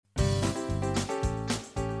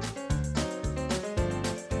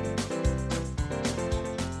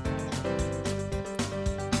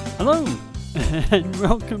Hello, and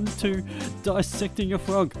welcome to Dissecting a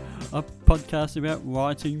Frog, a podcast about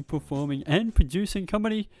writing, performing, and producing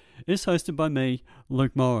comedy. It's hosted by me,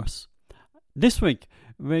 Luke Morris. This week,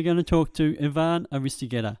 we're going to talk to Ivan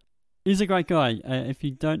Aristeguieta. He's a great guy. If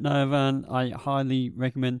you don't know Ivan, I highly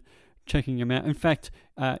recommend checking him out. In fact,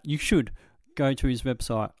 you should go to his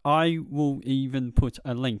website. I will even put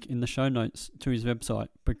a link in the show notes to his website,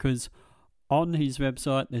 because on his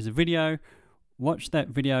website there's a video. Watch that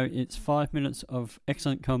video. It's 5 minutes of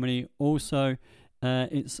excellent comedy. Also,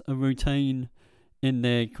 it's a routine in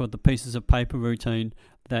there called the Pieces of Paper routine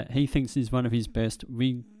that he thinks is one of his best.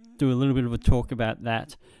 We do a little bit of a talk about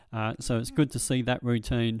that. So it's good to see that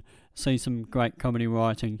routine, see some great comedy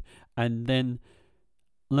writing, and then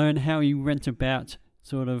learn how he went about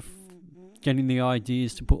sort of getting the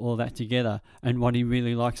ideas to put all that together and what he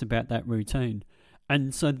really likes about that routine.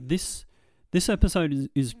 And so this episode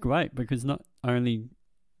is great because not only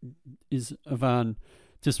is Ivan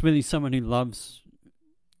just really someone who loves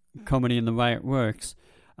comedy and the way it works,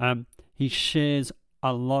 he shares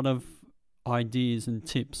a lot of ideas and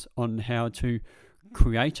tips on how to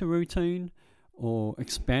create a routine or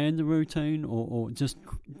expand a routine or just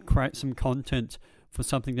create some content for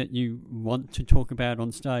something that you want to talk about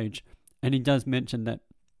on stage. And he does mention that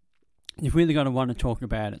you've really got to want to talk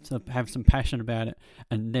about it, so have some passion about it,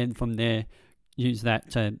 and then from there use that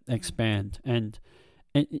to expand. And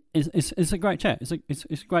it's a great chat.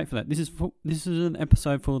 It's great for that. This is an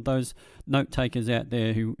episode for those note takers out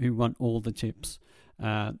there who want all the tips.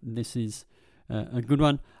 This is a good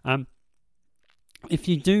one. If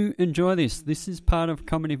you do enjoy this is part of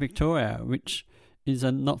Comedy Victoria, which is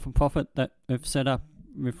a not-for-profit that have set up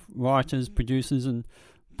with writers, producers, and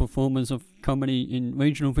performers of comedy in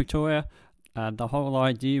regional Victoria. The whole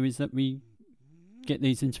idea is that we get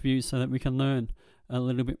these interviews so that we can learn a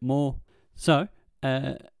little bit more. So,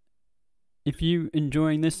 if you're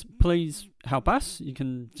enjoying this, please help us. You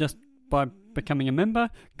can just by becoming a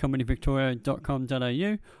member,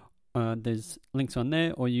 comedyvictoria.com.au. There's links on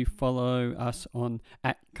there, or you follow us on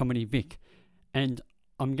 @ComedyVic. And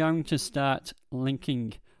I'm going to start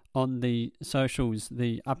linking on the socials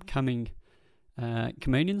the upcoming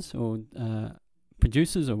comedians or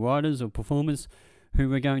producers or writers or performers who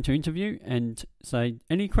we're going to interview, and say,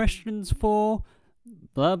 any questions for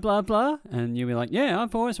blah blah blah, and you'll be like, yeah,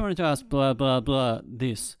 I've always wanted to ask blah blah blah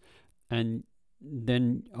this, and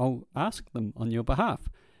then I'll ask them on your behalf,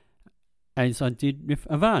 as I did with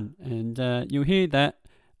Ivan. And you'll hear that.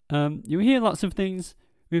 You'll hear lots of things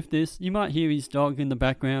with this. You might hear his dog in the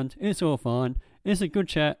background. It's all fine. It's a good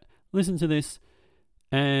chat. Listen to this.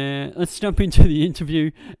 Let's jump into the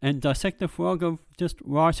interview and dissect the frog of just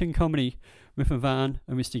writing comedy with Ivan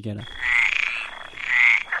Aristeguieta.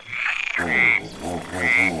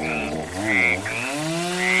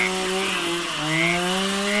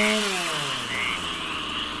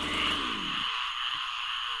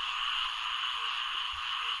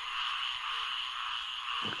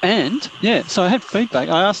 And yeah, so I had feedback.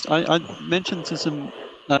 I mentioned to some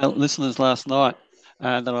listeners last night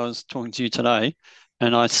that I was talking to you today,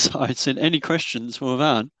 and I said, any questions for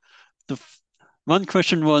Ivan? One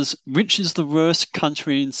question was, which is the worst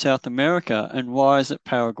country in South America, and why is it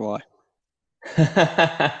Paraguay? That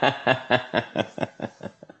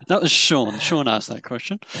was Sean. Sean asked that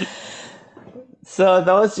question. So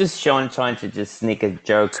that was just Sean trying to just sneak a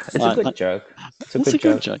joke. It's a good joke. It's a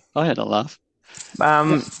good joke. I had a laugh.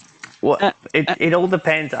 Well, it all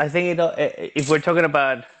depends. I think if we're going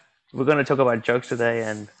to talk about jokes today,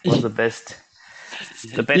 and what's the best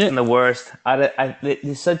and the worst.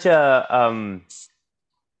 There's such a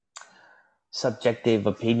subjective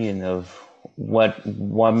opinion of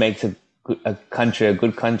what makes a country a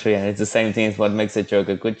good country, and it's the same thing as what makes a joke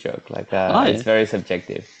a good joke. It's very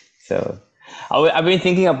subjective. So I've been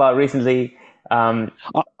thinking about recently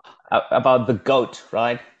about the GOAT,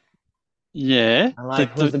 right? Yeah,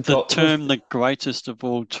 the term the greatest of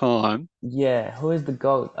all time. Yeah, who is the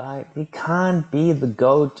GOAT? He can't be the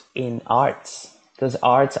GOAT in arts, because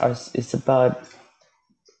it's about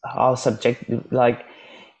how subjective. Like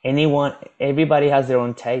everybody has their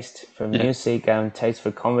own taste for music and taste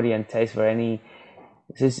for comedy and taste for any.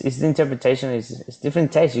 It's the interpretation. It's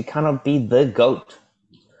different taste. You cannot be the GOAT.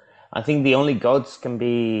 I think the only GOATs can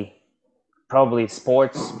be probably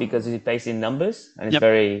sports, because it's based in numbers and it's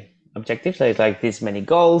very objective. So it's like this many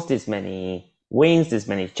goals, this many wins, this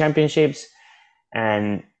many championships,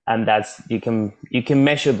 and that's you can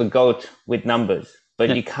measure the GOAT with numbers,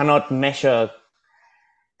 but you cannot measure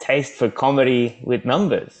taste for comedy with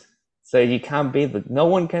numbers. So you can't be no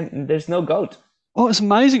one can. There's no GOAT. Well, it's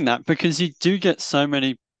amazing that, because you do get so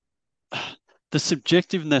many the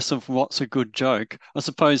subjectiveness of what's a good joke. I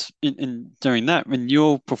suppose in doing that, when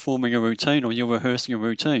you're performing a routine or you're rehearsing a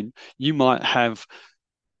routine, you might have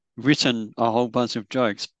written a whole bunch of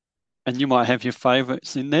jokes and you might have your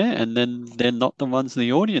favorites in there, and then they're not the ones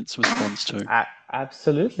the audience responds to.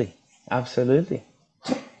 Absolutely, absolutely.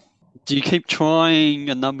 Do you keep trying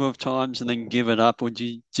a number of times and then give it up, or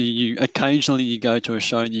do you occasionally you go to a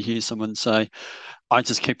show and you hear someone say, "I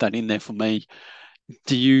just keep that in there for me."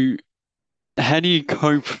 Do you? How do you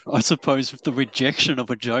cope, I suppose, with the rejection of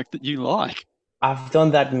a joke that you like? I've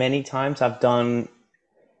done that many times. I've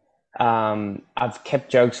kept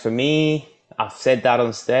jokes for me. I've said that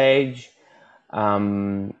on stage.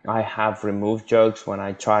 I have removed jokes when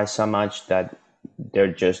I try so much that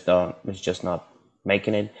it's just not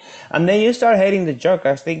making it. And then you start hating the joke.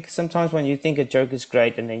 I think sometimes when you think a joke is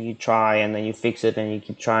great and then you try and then you fix it and you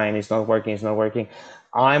keep trying, it's not working, it's not working.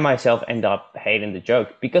 I myself end up hating the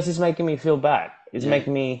joke because it's making me feel bad. It's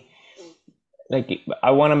making me like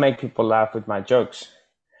I want to make people laugh with my jokes.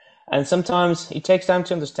 And sometimes it takes time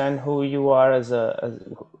to understand who you are as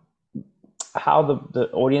how the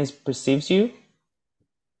audience perceives you,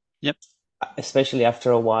 Yep. especially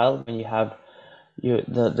after a while when you have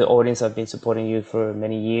the audience have been supporting you for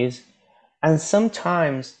many years. And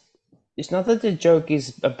sometimes it's not that the joke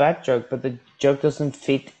is a bad joke, but the joke doesn't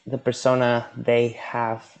fit the persona they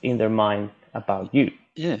have in their mind about you.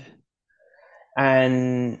 Yeah.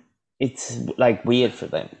 And it's like weird for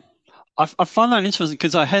them. I find that interesting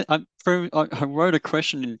because I wrote a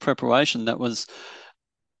question in preparation that was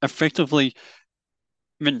effectively,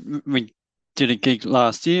 I mean, we did a gig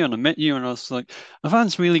last year and I met you and I was like, I find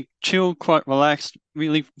it's really chill, quite relaxed,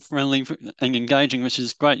 really friendly and engaging, which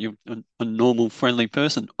is great. You're a normal, friendly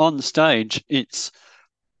person. On stage, it's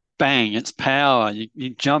bang, it's power. You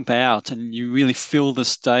jump out and you really fill the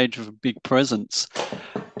stage with a big presence.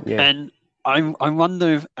 Yeah. And I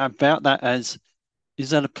wonder about that as, is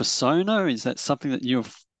that a persona? Is that something that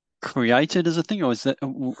you've created as a thing, or is that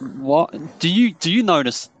what do you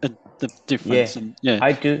notice the Yeah, difference? And yeah,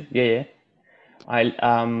 I do. Yeah, yeah.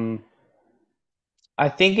 I I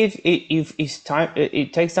think if it's time,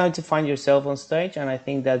 it takes time to find yourself on stage, and I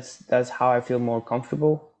think that's how I feel more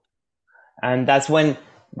comfortable, and that's when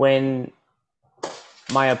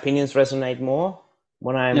my opinions resonate more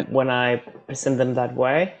yep, when I present them that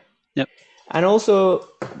way. yep, And also,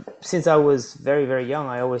 since I was very young,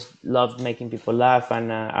 I always loved making people laugh,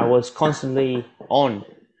 and I was constantly on.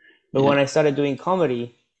 But yeah, when I started doing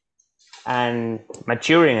comedy and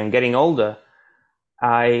maturing and getting older,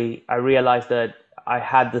 I realized that I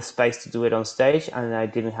had the space to do it on stage, and I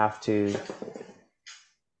didn't have to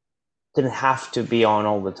be on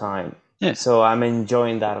all the time. yeah, So I'm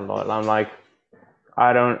enjoying that a lot. I'm like,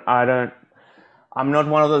 I'm not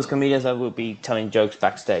one of those comedians that will be telling jokes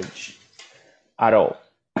backstage at all.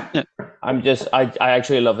 yeah, I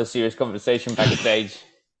actually love a serious conversation backstage.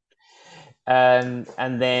 And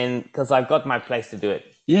then because I've got my place to do it,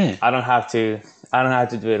 yeah, I don't have to I don't have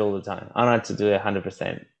to do it all the time. I don't have to do it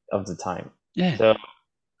 100% of the time. yeah. So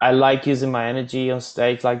I like using my energy on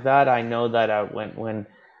stage like that. I know that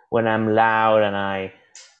when I'm loud and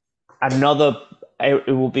another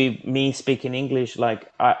it will be me speaking English.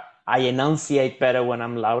 Like I enunciate better when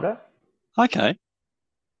I'm louder. Okay,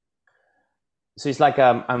 So it's like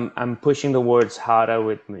I'm pushing the words harder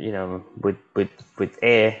with with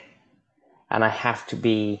air, and I have to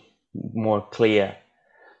be more clear.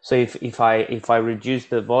 So if I reduce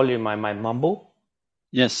the volume, I might mumble.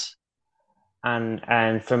 yes,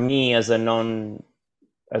 And for me as an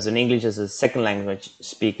English as a second language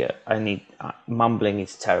speaker, I need mumbling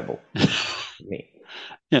is terrible for me.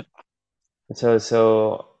 yeah,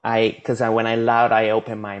 So because when I loud, I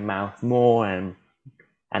open my mouth more and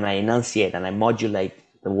I enunciate and I modulate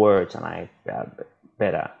the words and I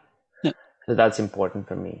better. yeah, So that's important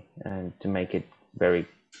for me and to make it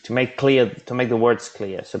to make the words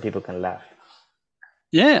clear so people can laugh.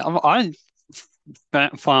 yeah. I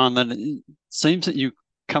find that it seems that you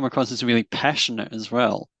come across as really passionate as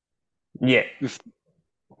well Yeah. with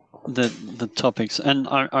the topics, and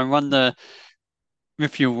I wonder,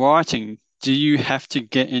 if you're writing, do you have to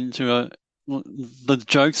get into the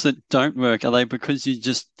jokes that don't work? Are they because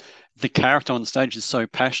the character on stage is so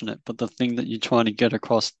passionate, but the thing that you're trying to get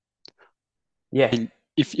across, Yeah. and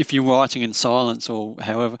if you're writing in silence or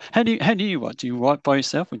however, how do you write? Do you write by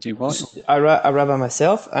yourself or do you write? I write by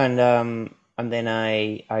myself, and then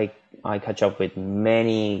I catch up with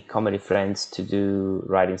many comedy friends to do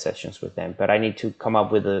writing sessions with them. But I need to come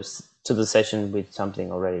up with to the session with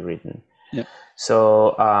something already written. Yep,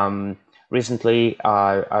 So recently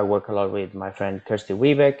I work a lot with my friend Kirsty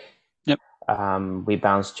Wiebeck. yep, We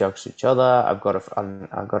bounce jokes to each other. I've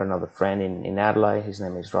got another friend in Adelaide. His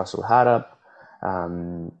name is Russell Hardup.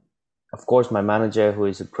 Of course, my manager, who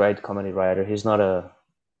is a great comedy writer. He's not a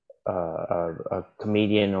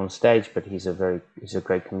comedian on stage, but he's a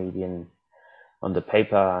great comedian on the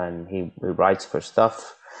paper, and he writes for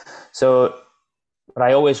stuff. So, but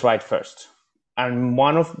I always write first. And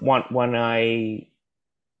when I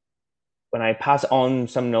pass on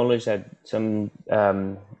some knowledge that some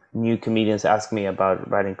new comedians ask me about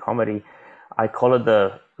writing comedy, I call it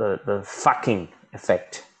the fucking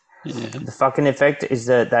effect. Yeah. The fucking effect is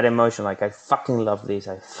that emotion. Like, I fucking love this.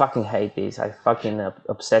 I fucking hate this. I fucking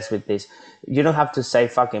obsessed with this. You don't have to say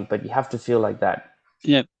fucking, but you have to feel like that.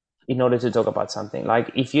 Yeah. In order to talk about something.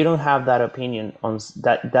 Like, if you don't have that opinion on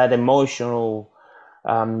that emotional,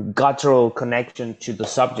 guttural connection to the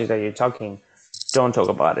subject that you're talking, don't talk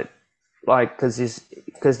about it. Like,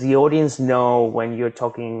 because the audience know when you're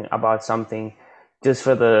talking about something just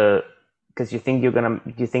because you think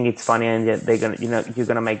it's funny, and they're gonna, you're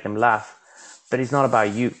gonna make them laugh, but it's not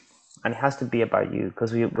about you, and it has to be about you,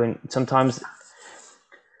 because sometimes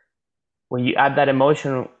when you add that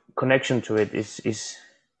emotional connection to it, is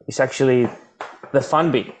actually the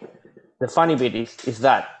fun bit. The funny bit is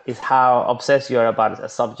how obsessed you are about a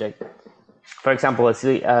subject. For example, I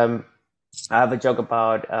have a joke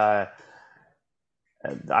about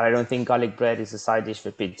I don't think garlic bread is a side dish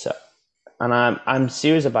for pizza, and I'm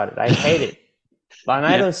serious about it. I hate it, and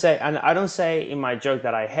I don't say in my joke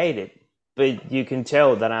that I hate it, but you can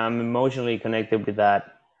tell that I'm emotionally connected with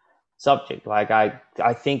that subject. Like,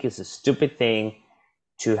 I think it's a stupid thing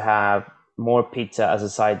to have more pizza as a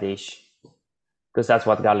side dish, because that's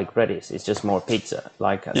what garlic bread is. It's just more pizza.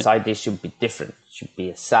 Like, a side dish should be different. It should be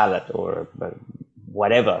a salad or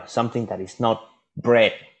whatever, something that is not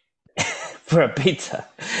bread for a pizza.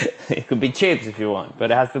 It could be chips if you want,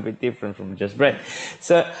 but it has to be different from just bread.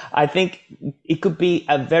 So I think it could be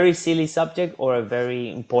a very silly subject or a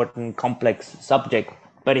very important, complex subject,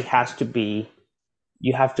 but it has to be,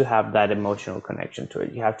 you have to have that emotional connection to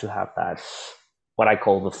it. You have to have that, what I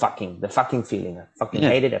call the fucking feeling. I fucking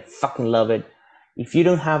hate it. I fucking love it. If you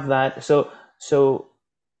don't have that, so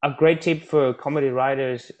a great tip for comedy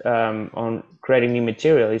writers on creating new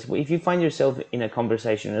material is, if you find yourself in a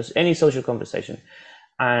conversation, any social conversation,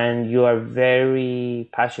 and you are very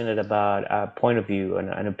passionate about a point of view and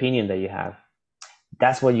an opinion that you have,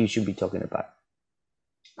 that's what you should be talking about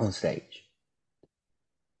on stage.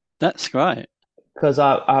 That's great. Because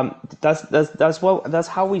that's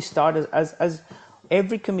how we start, as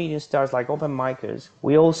every comedian starts, like open micers.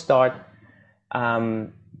 We all start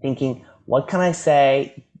thinking, what can I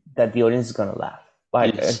say that the audience is gonna laugh?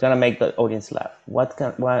 Like, it's gonna make the audience laugh.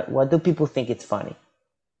 What do people think it's funny?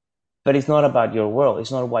 But it's not about your world.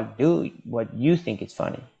 It's not what you think is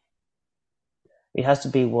funny. It has to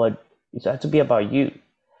be about you,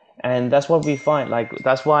 and that's what we find. Like,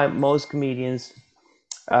 that's why most comedians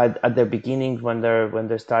at their beginnings, when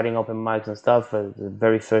they're starting open mics and stuff, the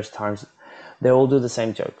very first times, they all do the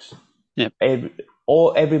same jokes. Yep.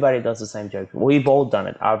 Everybody does the same joke. We've all done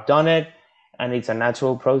it. I've done it, and it's a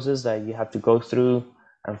natural process that you have to go through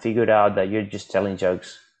and figure it out that you're just telling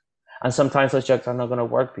jokes. And sometimes those jokes are not going to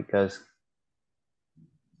work, because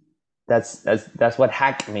that's what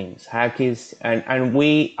hack means. Hack is, and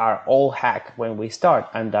we are all hack when we start,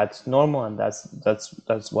 and that's normal, and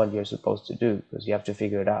that's what you're supposed to do, because you have to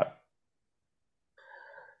figure it out.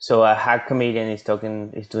 So a hack comedian is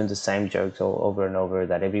doing the same jokes all over and over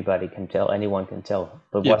that everybody can tell, anyone can tell.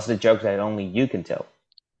 But what's the joke that only you can tell?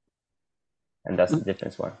 And that's the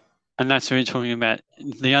difference one. And that's what you're talking about.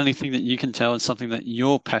 The only thing that you can tell is something that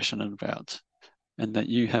you're passionate about and that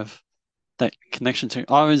you have that connection to.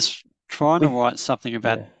 I was trying to write something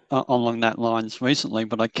about along that lines recently,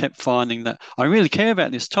 but I kept finding that I really care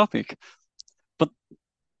about this topic, but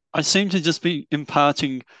I seem to just be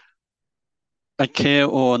imparting a care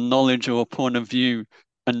or a knowledge or a point of view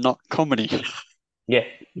and not comedy. Yeah.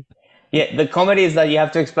 The comedy is that you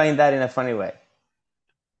have to explain that in a funny way.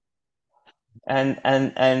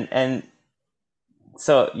 And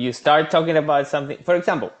so you start talking about something. For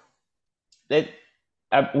example, that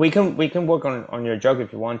we can work on your joke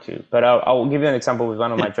if you want to, but I'll give you an example with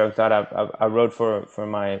one of my jokes that I wrote for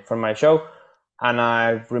my show, and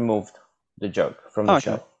I've removed the joke from the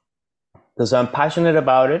show because I'm passionate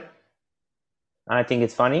about it and I think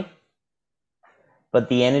it's funny, but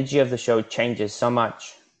the energy of the show changes so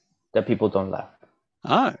much that people don't laugh.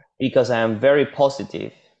 Because I am very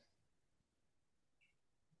positive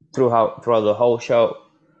throughout the whole show,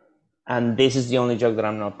 and this is the only joke that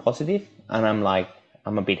I'm not positive, and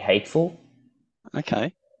I'm a bit hateful.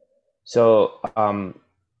 Okay. So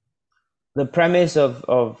the premise of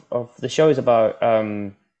the show is about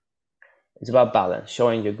it's about balance,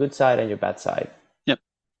 showing your good side and your bad side. Yep.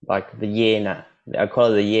 Like the yin. I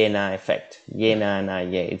call it the yin effect. Yin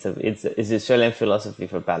and yang. It's Australian philosophy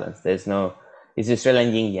for balance. It's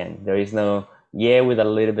Australian yin yang. There is no yeah without a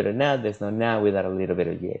little bit of na. There's no na without a little bit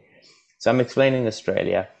of yeah. So I'm explaining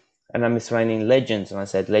Australia, and I'm explaining legends, and I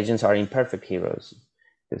said legends are imperfect heroes,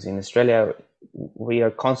 because in Australia we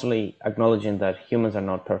are constantly acknowledging that humans are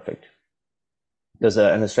not perfect. Because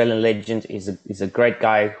an Australian legend is a great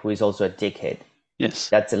guy who is also a dickhead. Yes.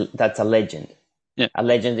 That's a legend. Yeah. A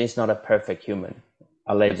legend is not a perfect human.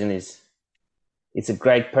 A legend it's a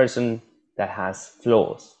great person that has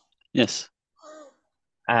flaws. Yes.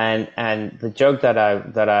 And the joke that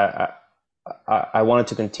I wanted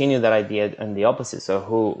to continue that idea and the opposite.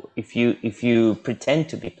 So if you pretend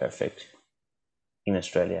to be perfect in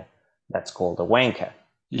Australia, that's called a wanker.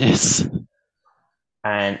 Yes.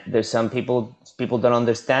 And there's some people don't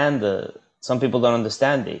understand some people don't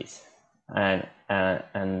understand these, and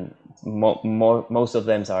most of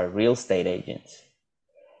them are real estate agents,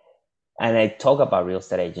 and I talk about real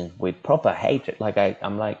estate agents with proper hatred. Like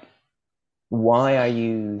I'm like, why are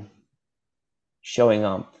you showing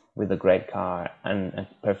up with a great car and a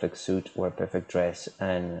perfect suit or a perfect dress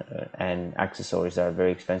and accessories that are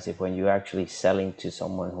very expensive when you're actually selling to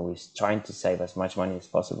someone who is trying to save as much money as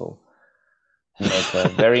possible, make a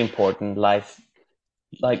very important life?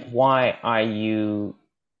 Like, why are you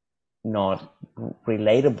not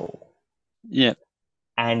relatable? Yeah.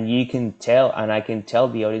 And you can tell, and I can tell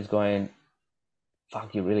the audience going,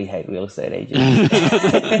 fuck, you really hate real estate agents.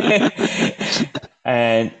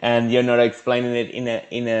 And you're not explaining it in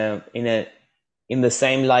the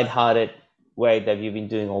same lighthearted way that you've been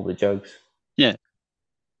doing all the jokes. Yeah.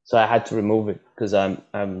 So I had to remove it because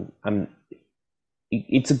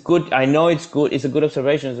it's a good, I know it's good, it's a good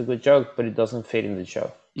observation, it's a good joke, but it doesn't fit in the show.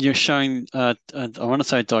 You're showing, I want to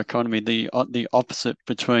say dichotomy, the opposite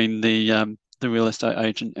between the real estate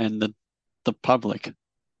agent and the public,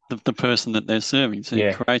 the person that they're serving. So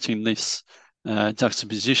you're creating this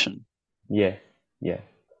juxtaposition. Yeah, yeah.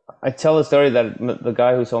 I tell a story that the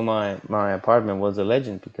guy who sold my apartment was a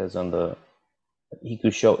legend because he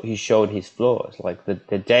showed his flaws. Like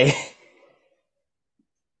the day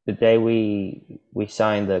the day we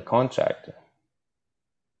signed the contract,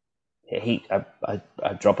 a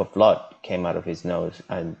drop of blood came out of his nose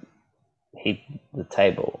and hit the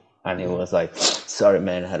table, and he was like, "Sorry,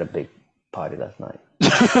 man, I had a big party last night."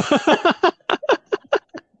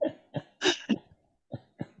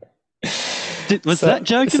 Was that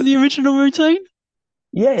joke in the original routine?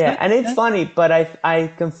 Yeah, and it's funny, but I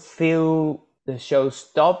can feel the show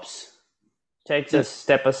stops, takes a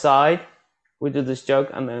step aside. We do this joke,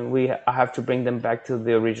 and then I have to bring them back to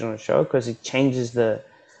the original show because it changes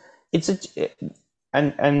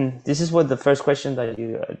and this is what the first question that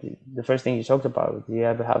the first thing you talked about. Do you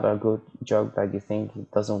ever have a good joke that you think it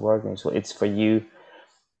doesn't work, and so it's for you?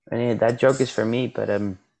 And yeah, that joke is for me. But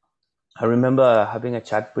I remember having a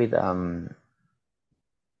chat with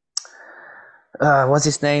what's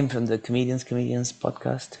his name from the Comedians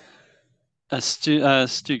podcast?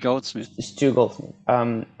 Stu Goldsmith. Stu Goldsmith.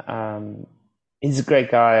 He's a great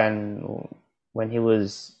guy, and when he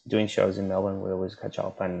was doing shows in Melbourne, we always catch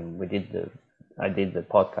up, and I did the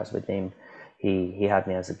podcast with him. He had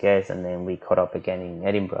me as a guest, and then we caught up again in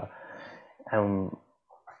Edinburgh, and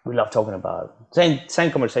we love talking about same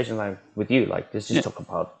conversation like with you, like just talk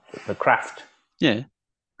about the craft. Yeah.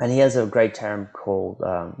 And he has a great term called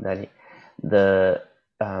the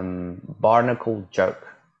barnacle joke.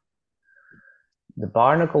 The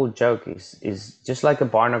barnacle joke is just like a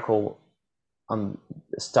barnacle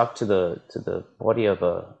stuck to the body of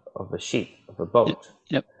a ship, of a boat.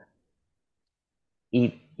 Yep.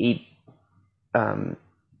 It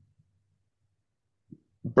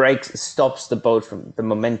stops the boat from the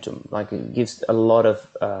momentum. Like it gives a lot of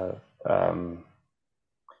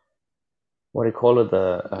what do you call it?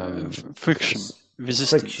 The friction,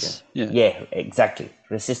 resistance. Friction. Yeah, exactly.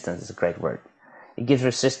 Resistance is a great word. It gives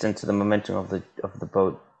resistance to the momentum of the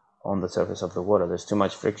boat on the surface of the water. There's too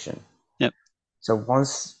much friction. Yep. So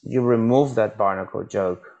once you remove that barnacle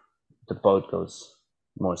joke, the boat goes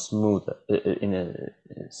more smoother,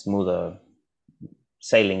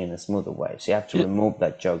 sailing in a smoother way. So you have to remove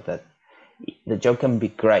that joke. That the joke can be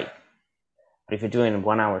great, but if you're doing a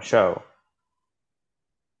 1 hour show,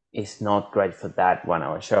 it's not great for that 1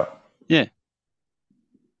 hour show. Yeah.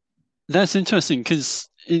 That's interesting because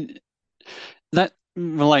that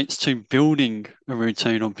relates to building a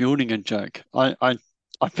routine or building a joke. I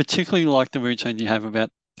particularly like the routine you have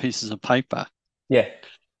about pieces of paper. Yeah.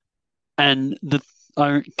 And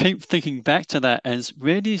I keep thinking back to that as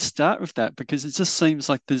where do you start with that? Because it just seems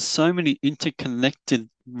like there's so many interconnected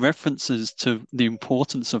references to the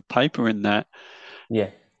importance of paper in that Yeah.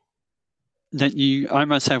 that you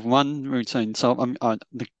almost have one routine. So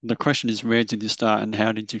the question is, where did you start and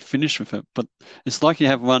how did you finish with it? But it's like you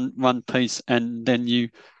have one piece and then you,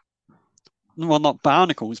 well, not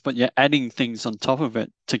barnacles, but you're adding things on top of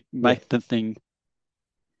it to Yeah. make the thing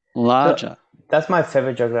So larger. that's my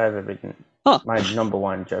favorite joke that I've ever written. Oh, My number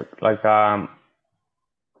one joke. Like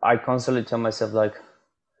I constantly tell myself like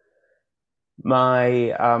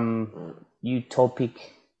my utopic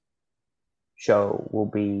show will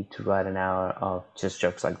be to write an hour of just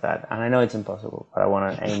jokes like that. And I know it's impossible, but I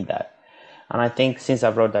want to aim that. And I think since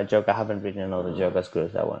I wrote that joke, I haven't written another joke as good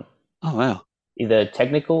as that one. oh wow. Either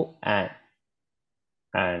technical and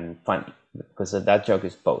funny, because that joke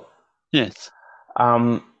is both. Yes.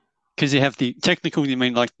 Um, Because you have the technical, you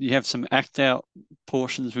mean like you have some act out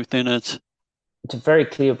portions within it. it's a very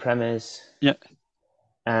clear premise, Yeah.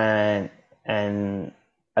 and and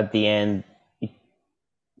at the end,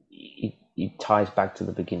 it ties back to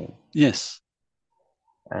the beginning. Yes.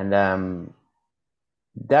 And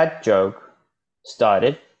that joke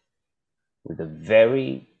started with a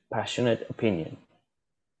very passionate opinion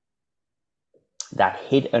that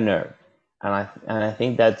hit a nerve, and I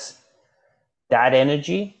think that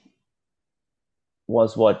energy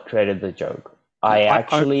was what created the joke. I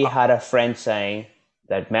actually had a friend saying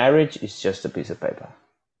that marriage is just a piece of paper,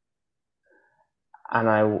 and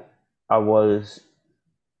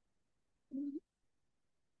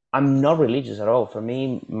I'm not religious at all. For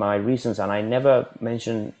me, my reasons, and I never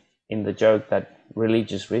mentioned in the joke that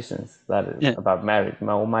religious reasons that Yeah. about marriage.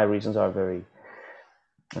 All my reasons are very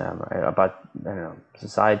about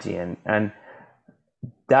society, and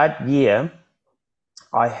that year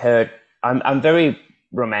I heard I'm very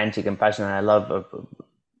romantic and passionate. I love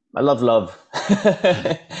love.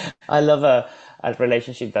 I love a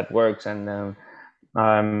relationship that works, and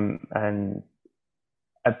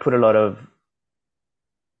I put a lot of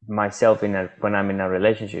myself when I'm in a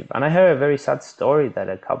relationship. And I heard a very sad story that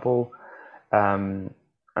a couple,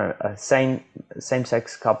 a same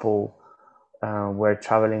sex couple, were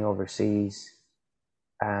traveling overseas,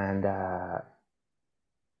 and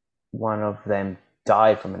one of them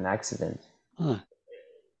died from an accident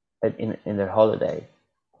in their holiday,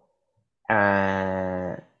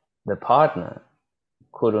 and the partner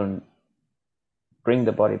couldn't bring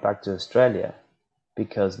the body back to Australia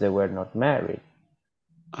because they were not married.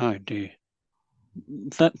 Oh dear.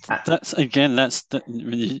 That's again. That's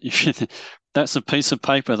that's a piece of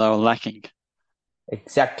paper they were lacking.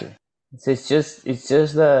 Exactly. So it's just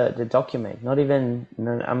the document. Not even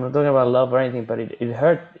I'm not talking about love or anything, but it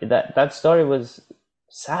hurt. That story was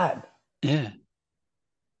sad. Yeah.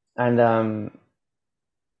 And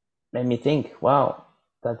made me think. Wow,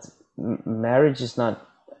 that's marriage is not.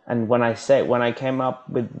 And when I came up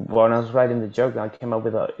with when I was writing the joke, I came up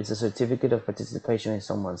with it's a certificate of participation in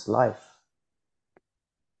someone's life.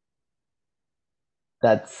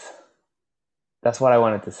 That's what I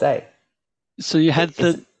wanted to say. So you had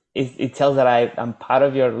it tells that I'm part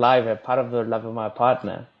of your life, I'm part of the life of my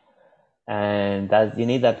partner, and that you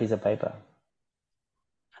need that piece of paper.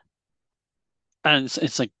 and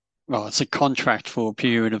it's like, well, it's a contract for a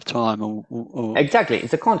period of time, or Exactly,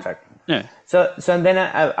 it's a contract. yeah. So and then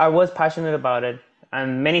I was passionate about it,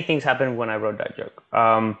 and many things happened when I wrote that joke.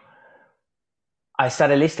 I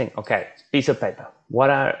started listing, okay, piece of paper. What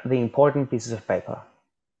are the important pieces of paper?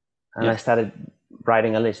 And I started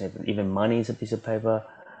writing a list. Even money is a piece of paper.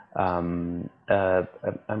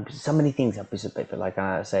 So many things are a piece of paper. Like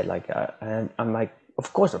I say, like I'm like,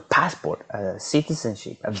 of course, a passport, a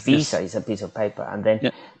citizenship, a visa is a piece of paper, and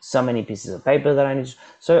then so many pieces of paper that I need.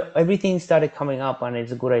 So everything started coming up, and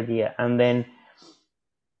it's a good idea. And then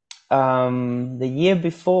the year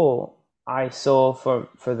before, I saw for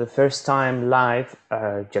the first time live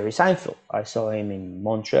Jerry Seinfeld. I saw him in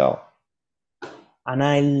Montreal. And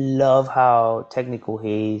I love how technical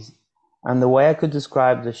he is. And the way I could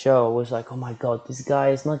describe the show was like, oh my God, this guy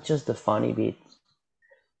is not just a funny bit.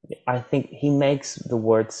 I think he makes the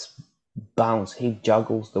words bounce. He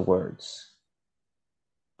juggles the words.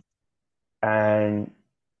 And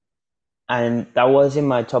that was in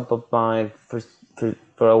my top of mind for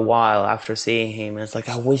a while after seeing him. It's like,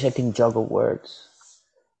 I wish I can juggle words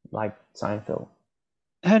like Seinfeld.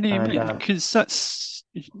 How do you mean? Because that's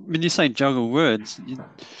when you say juggle words,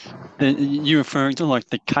 you're referring to like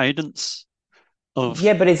the cadence of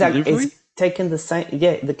but it's like delivery? it's taking the same.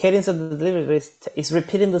 Yeah, the cadence of the delivery is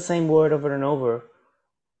repeating the same word over and over.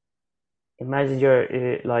 Imagine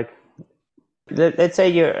you're like let's say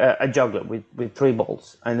you're a juggler with three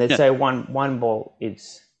balls, and let's Yeah. say one ball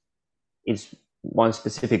is one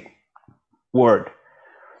specific word,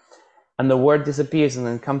 and the word disappears and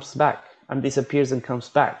then comes back, and disappears and comes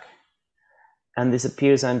back, and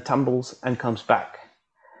disappears and tumbles and comes back,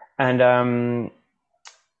 and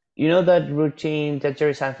you know that routine, that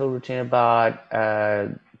Jerry Seinfeld routine about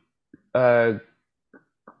uh,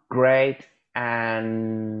 great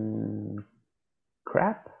and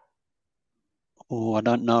crap. Oh, I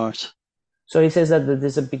don't know it. So he says that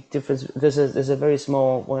there's a big difference. There's a very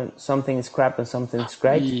small when something is crap and something's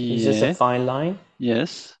great. It's just a Yeah. fine line,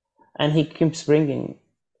 Yes. and he keeps bringing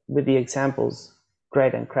with the examples,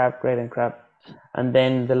 great and crap, and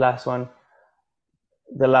then the last one,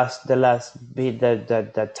 the last bit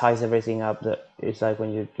that ties everything up. That is like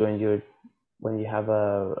when you have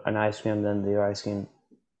an ice cream, then your ice cream,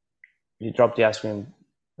 you drop the ice cream,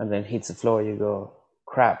 and then hits the floor. You go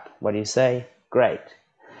crap. What do you say? Great.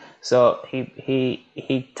 So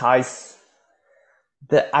he ties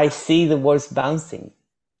the. I see the words bouncing,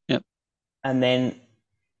 Yep. and then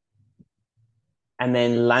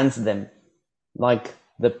lands them like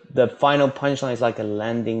the final punchline is like a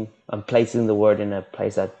landing and placing the word in a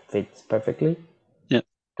place that fits perfectly. Yep.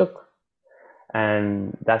 Took,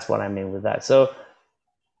 and that's what I mean with that. So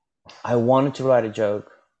I wanted to write a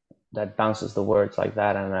joke that bounces the words like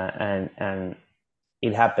that, and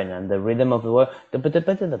it happened, and the rhythm of the word, piece of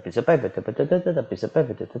paper, piece of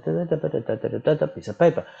paper, piece of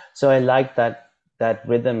paper. So I like that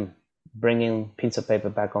rhythm, bringing piece of paper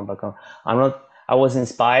back on, back on. I was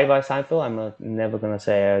inspired by Seinfeld. I'm never gonna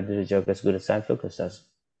say I did a joke as good as Seinfeld, because that's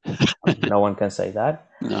no one can say that.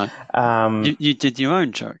 No. You did your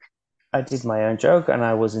own joke. I did my own joke, and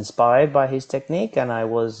I was inspired by his technique, and I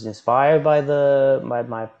was inspired by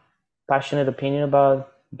my passionate opinion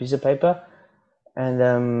about piece of paper and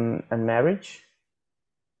marriage,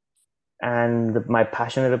 and my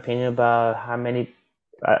passionate opinion about how many,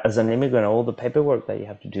 as an immigrant, all the paperwork that you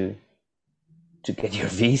have to do to get your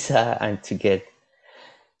visa and to get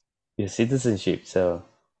your citizenship. So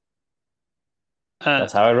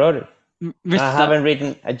that's how I wrote it. With I that, haven't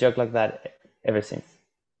written a joke like that ever since.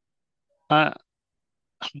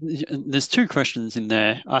 there's two questions in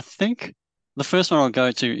there. I think the first one I'll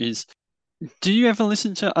go to is, do you ever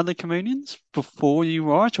listen to other comedians before you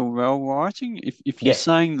write or while writing? If you're Yeah,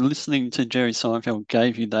 saying listening to Jerry Seinfeld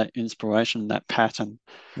gave you that inspiration, that pattern,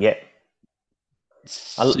 yeah.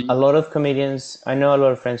 so A lot of comedians, I know a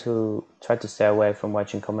lot of friends who try to stay away from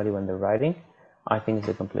watching comedy when they're writing. I think it's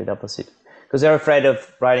the complete opposite, because they're afraid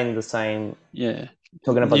of writing the same, yeah,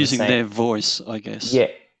 talking about the using same. their voice, I guess. Yeah,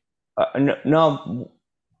 no,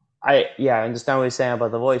 I understand what you're saying about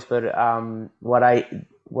the voice, but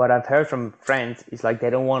what I've heard from friends is like they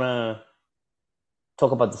don't want to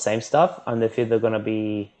talk about the same stuff, and they feel they're gonna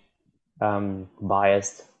be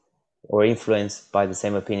biased or influenced by the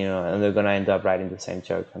same opinion, and they're gonna end up writing the same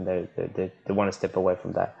joke, and they want to step away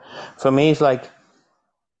from that. For me, it's like,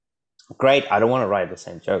 great, I don't want to write the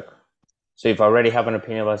same joke. So if I already have an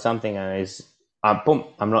opinion about something, and it's boom,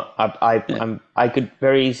 I'm not, Yeah. I could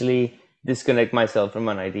very easily disconnect myself from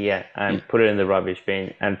an idea and Yeah. put it in the rubbish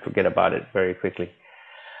bin and forget about it very quickly.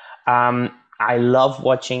 I love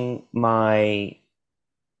watching my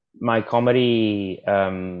comedy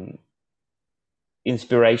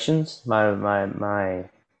inspirations, my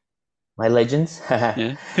legends.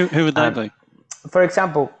 Yeah. Who would they um, be? for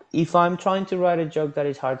example, if I'm trying to write a joke that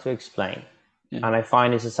is hard to explain, Yeah. and I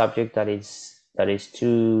find it's a subject that is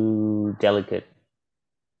too delicate,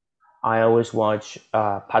 I always watch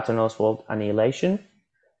Patton Oswalt Annihilation,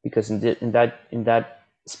 because in that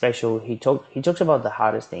special he talks about the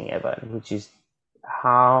hardest thing ever, which is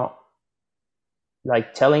how,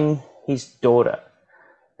 like, telling his daughter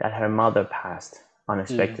that her mother passed Yeah.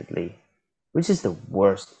 unexpectedly, which is the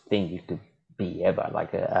worst thing you could be ever,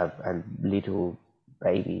 like a little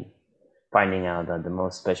baby finding out that the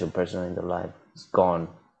most special person in their life is gone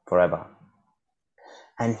forever.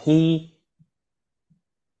 And he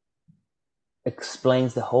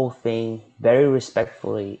explains the whole thing very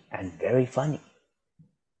respectfully and very funny.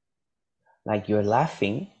 Like, you're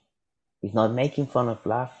laughing. He's not making fun of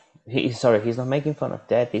he's not making fun of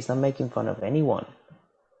death. He's not making fun of anyone.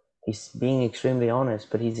 He's being extremely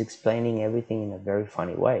honest, but he's explaining everything in a very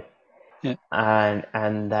funny way. Yeah.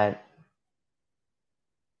 And that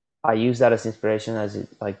I use that as inspiration, as it,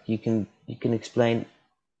 like, you can explain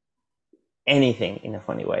anything in a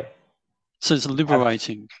funny way. So it's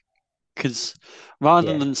liberating, because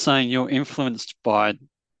rather Yeah. than saying you're influenced by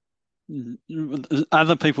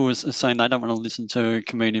other people are saying they don't want to listen to a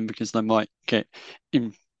comedian because they might get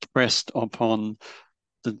impressed upon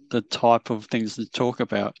the type of things to talk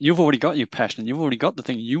about. You've already got your passion. You've already got the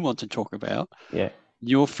thing you want to talk about. Yeah.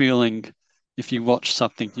 You're feeling, if you watch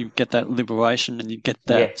something, you get that liberation and you get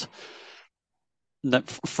Yeah. that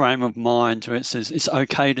frame of mind where it says it's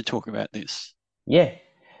okay to talk about this. Yeah.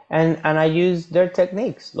 And I use their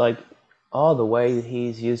techniques, like all the way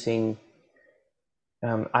he's using.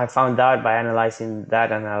 I found out by analyzing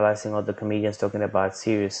all the comedians talking about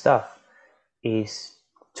serious stuff, is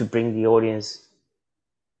to bring the audience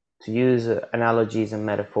to use analogies and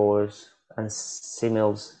metaphors and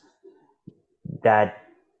similes that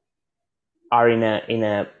are in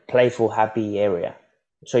a playful, happy area.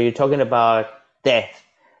 So you're talking about death,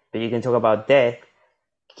 but you can talk about death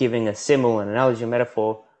giving a simile, an analogy, a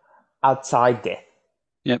metaphor outside death.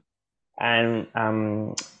 Yep. And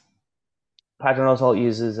Patton also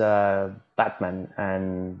uses Batman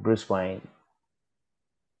and Bruce Wayne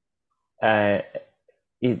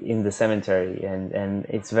in the cemetery, and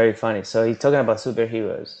it's very funny. So he's talking about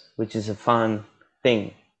superheroes, which is a fun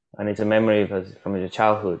thing, and it's a memory from your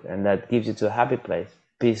childhood, and that gives you to a happy place.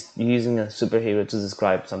 He's using a superhero to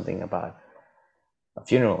describe something about a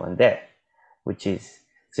funeral and death, which is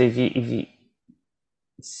so. If you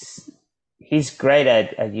he's great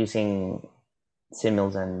at using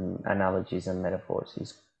similes and analogies and metaphors.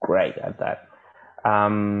 He's great at that.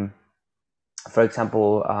 For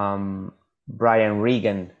example, Brian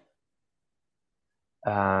Regan,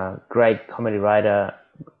 great comedy writer,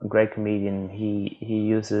 great comedian. He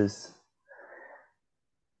uses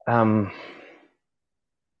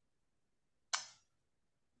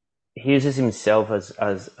himself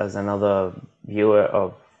as another viewer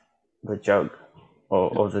of the joke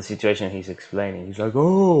or the situation he's explaining. He's like,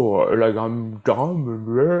 oh, like I'm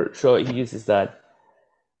dumb. So he uses that.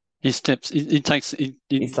 He takes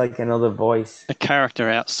It's like another voice. A character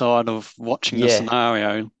outside of watching the Yeah.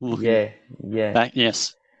 scenario. Looking back,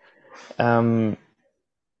 yes.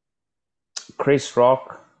 Chris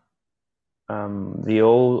Rock, the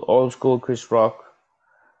old school Chris Rock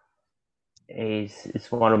is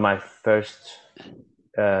one of my first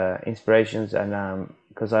inspirations, and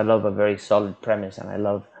because I love a very solid premise, and I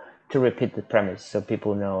love to repeat the premise so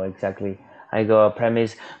people know exactly. I go a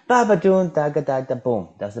premise, ba ba doon da ga da da boom.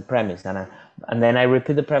 That's the premise, and then I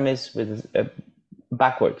repeat the premise with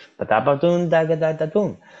backwards, ba da ba doon da ga da da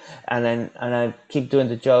boom, and I keep doing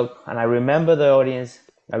the joke, and I remember the audience.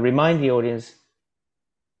 I remind the audience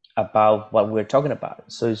about what we're talking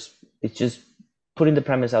about. So it's just putting the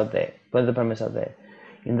premise out there,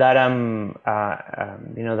 In that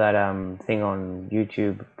thing on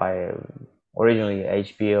YouTube by originally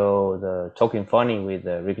HBO, the Talking Funny with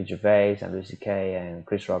Ricky Gervais and Louis C.K. and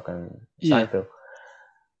Chris Rock and Seinfeld.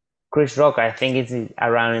 Chris Rock, I think it's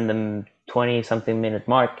around in the 20-something minute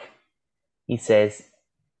mark. He says,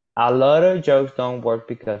 a lot of jokes don't work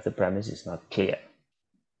because the premise is not clear.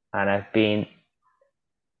 And I've been,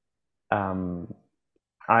 I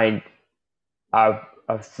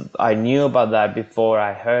knew about that before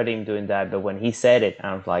I heard him doing that, but when he said it,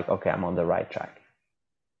 I was like, okay, I'm on the right track.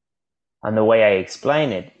 And the way I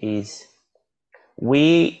explain it is,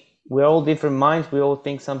 we're all different minds. We all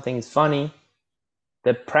think something is funny.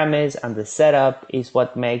 The premise and the setup is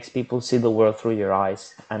what makes people see the world through your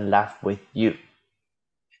eyes and laugh with you.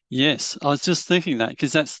 Yes, I was just thinking that,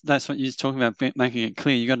 because that's what you're talking about, making it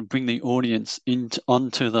clear. You got to bring the audience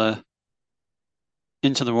onto the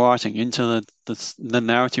writing, into the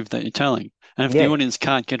narrative that you're telling. And if the audience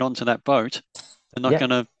can't get onto that boat, they're not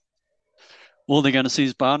going to. All they're going to see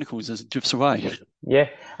is barnacles as it drifts away. Yeah,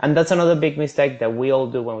 and that's another big mistake that we all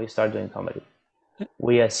do when we start doing comedy.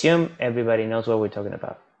 We assume everybody knows what we're talking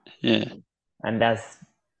about. Yeah. And that's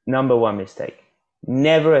number one mistake.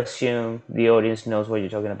 Never assume the audience knows what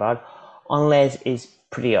you're talking about, unless it's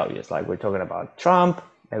pretty obvious. Like we're talking about Trump,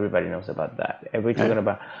 everybody knows about that. We're talking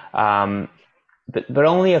about, but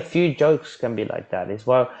only a few jokes can be like that. It's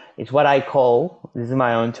what I call, this is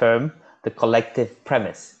my own term, the collective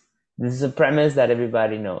premise. This is a premise that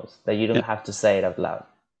everybody knows, that you don't have to say it out loud.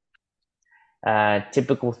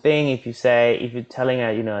 Typical thing, if you're telling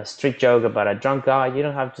a street joke about a drunk guy, you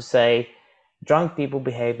don't have to say, drunk people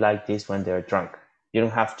behave like this when they're drunk. You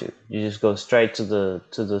don't have to. You just go straight to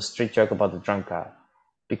the street joke about the drunk guy,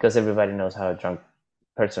 because everybody knows how a drunk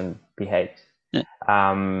person behaves. Yeah.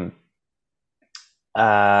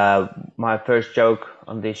 My first joke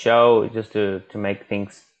on this show, just to make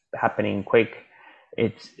things happening quick,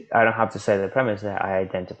 I don't have to say the premise. I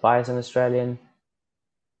identify as an Australian.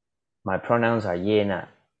 My pronouns are ye, na.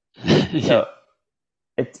 So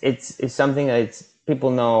it's something that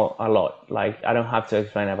people know a lot. Like, I don't have to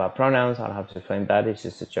explain about pronouns. I don't have to explain that. It's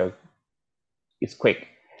just a joke. It's quick.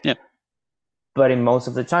 Yeah. But in most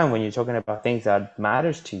of the time, when you're talking about things that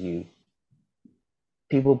matters to you,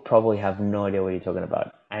 people probably have no idea what you're talking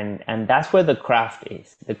about. And that's where the craft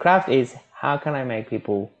is. The craft is, how can I make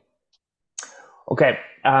people... Okay,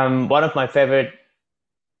 one of my favorite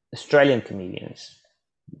Australian comedians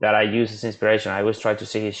that I use as inspiration, I always try to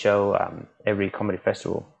see his show every comedy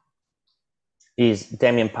festival, is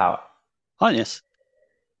Damien Power. Oh, yes.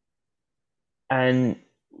 And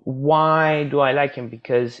why do I like him?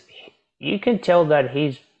 Because you can tell that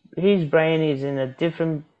his brain is in a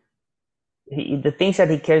different... the things that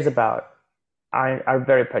he cares about are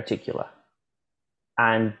very particular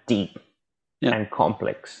and deep Yeah. and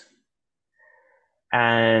complex.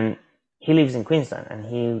 And he lives in Queensland, and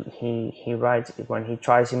he writes, when he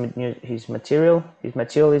tries his material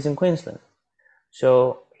is in Queensland.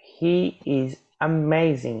 So he is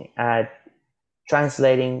amazing at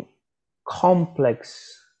translating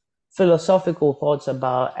complex philosophical thoughts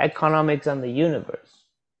about economics and the universe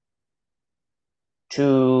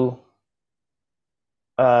to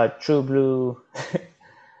a true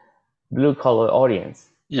blue collar audience.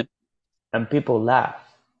 Yep. And people laugh.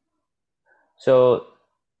 So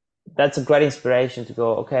that's a great inspiration to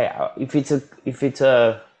go, okay, if it's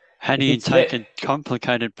How do you take a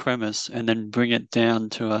complicated premise and then bring it down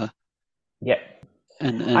to a... Yeah.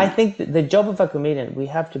 And I think the job of a comedian, we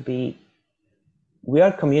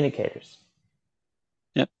are communicators.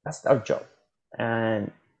 Yep. That's our job.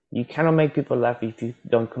 And you cannot make people laugh if you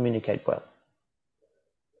don't communicate well.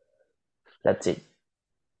 That's it.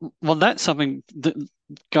 Well, that's something that,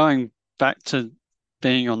 going back to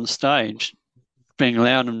being on stage, being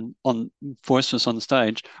loud and boisterous on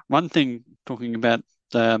stage. One thing, talking about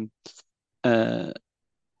how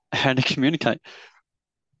to communicate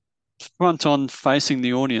front on, facing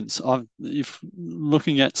the audience. If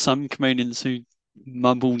looking at some comedians who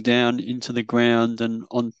mumble down into the ground and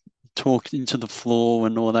talk into the floor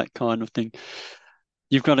and all that kind of thing,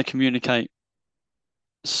 you've got to communicate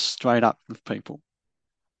straight up with people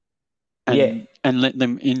and let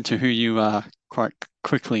them into who you are quite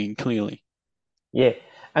quickly and clearly. Yeah.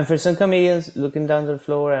 And for some comedians, looking down to the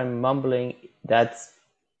floor and mumbling, that's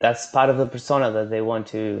part of the persona that they want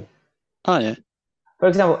to... Oh, yeah. For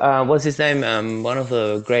example, what's his name? One of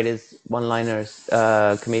the greatest one-liners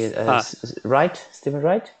comedians, Wright, Stephen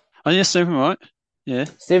Wright. Oh, yeah, Stephen Wright. Yeah.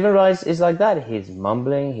 Stephen Wright is like that. He's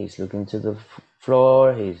mumbling. He's looking to the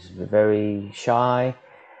floor. He's very shy.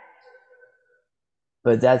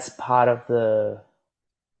 But that's part of the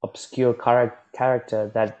obscure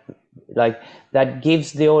character that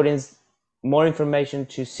gives the audience more information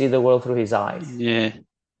to see the world through his eyes. Yeah.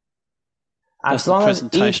 As That's the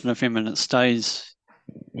presentation of him, and it stays.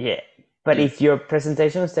 Yeah. But if your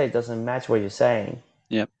presentation on stage doesn't match what you're saying,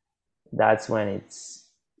 yep, that's when it's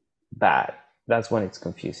bad. That's when it's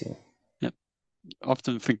confusing. Yep.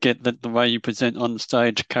 Often forget that the way you present on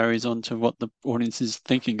stage carries on to what the audience is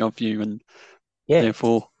thinking of you, and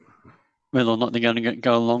therefore whether or not they're going to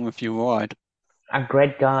go along with your ride. A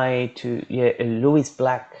great guy Louis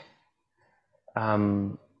Black.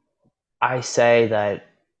 I say that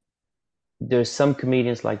there's some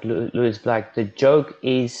comedians like Louis Black. The joke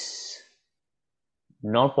is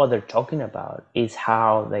not what they're talking about, is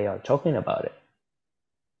how they are talking about it.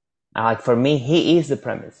 Like for me, he is the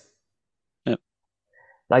premise. Yep.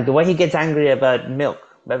 Like the way he gets angry about milk.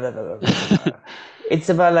 Blah, blah, blah, blah. It's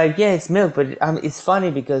about like, yeah, it's milk, but it's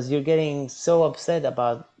funny because you're getting so upset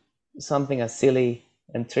about something as silly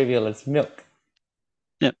and trivial as milk.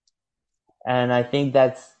 Yep. And I think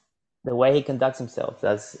that's the way he conducts himself.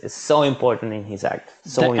 Is so important in his act.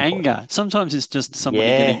 So the important. Anger. Sometimes it's just somebody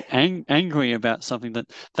getting angry about something.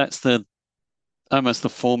 That's almost the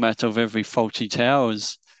format of every Fawlty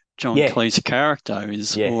Towers. John Cleese character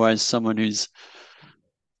is always someone who's...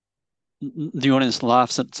 the audience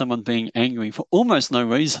laughs at someone being angry for almost no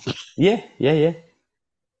reason. Yeah.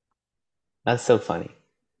 That's so funny.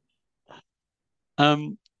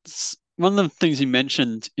 One of the things you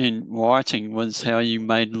mentioned in writing was how you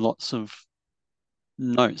made lots of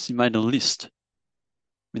notes. You made a list.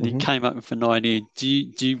 When you came up with an idea, do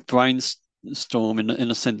you brainstorm in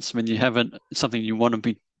a sense when you have something you want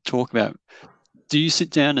to talk about? Do you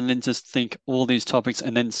sit down and then just think all these topics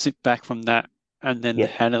and then sit back from that, and then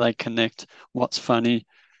how do they connect? What's funny?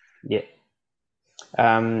 Yeah.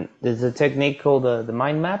 There's a technique called the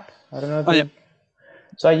mind map. I don't know if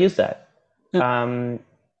So I use that. Yep.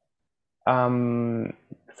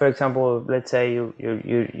 For example, let's say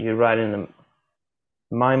you write in the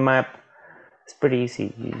mind map. It's pretty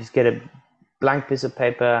easy. You just get a blank piece of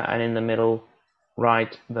paper, and in the middle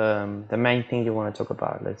write the main thing you want to talk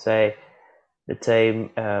about. Let's say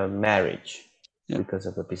marriage. because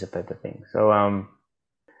of the piece of paper thing. So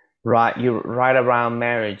you write around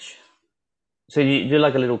marriage. So you do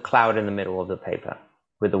like a little cloud in the middle of the paper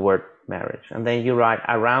with the word marriage, and then you write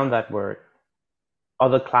around that word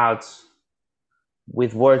other clouds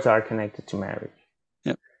with words that are connected to marriage.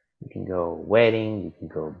 Yep. You can go wedding, you can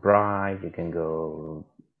go bride, you can go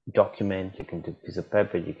document, you can do piece of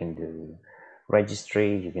paper, you can do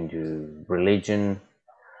registry, you can do religion,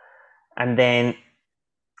 and then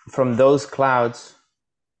from those clouds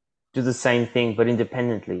do the same thing but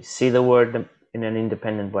independently. See the word in an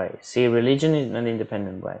independent way. See religion in an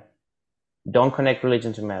independent way. Don't connect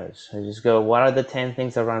religion to marriage. So just go, what are the 10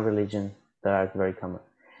 things around religion that are very common?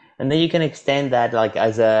 And then you can extend that like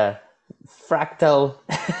as a fractal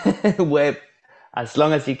web as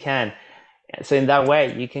long as you can. So in that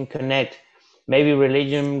way, you can connect. Maybe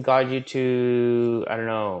religion got you to, I don't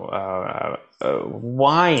know,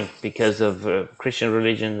 wine, because of Christian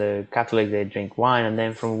religion, the Catholic, they drink wine. And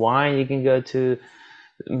then from wine, you can go to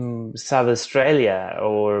South Australia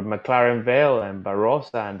or McLaren Vale and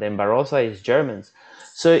Barossa, and then Barossa is Germans.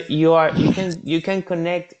 So you can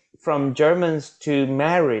connect from Germans to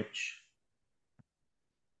marriage,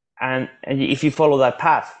 and if you follow that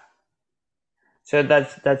path. So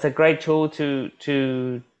that's a great tool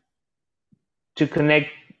to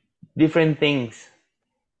connect different things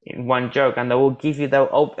in one joke, and that will give you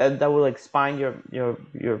that will expand your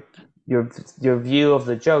view of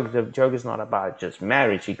the joke. The joke is not about just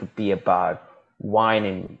marriage. It could be about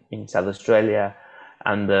wine in South Australia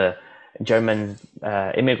and the German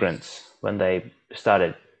immigrants when they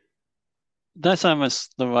started. That's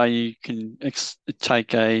almost the way you can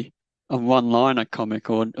take a one-liner comic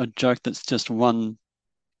or a joke that's just one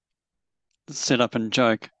setup and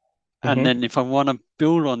joke. And then if I want to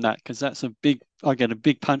build on that, because that's I get a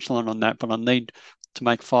big punchline on that, but I need to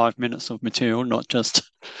make 5 minutes of material, not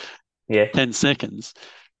just 10 seconds.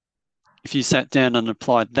 If you sat down and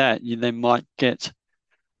applied that, you then might get,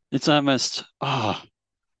 it's almost,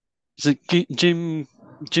 is it Jim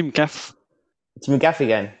Gaff? Jim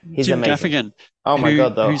Gaffigan. He's Jim amazing. Gaffigan. Oh my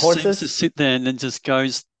God, the who horses? seems to sit there and then just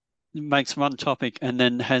makes one topic and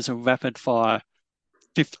then has a rapid fire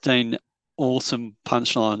 15 awesome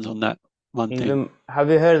punchlines on that one thing. Have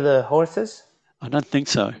you heard of the horses? I don't think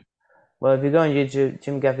so. Well, if you go on YouTube,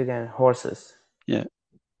 Jim Gaffigan horses. Yeah.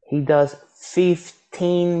 He does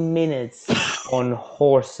 15 minutes on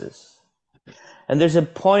horses. And there's a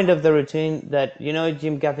point of the routine that,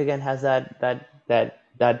 Jim Gaffigan has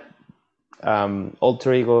that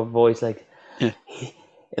alter ego voice, like,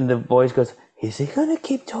 and the voice goes, is he gonna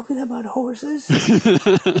keep talking about horses?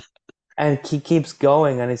 And he keeps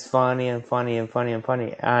going, and it's funny and funny and funny and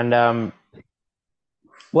funny. And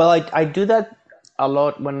well, I do that a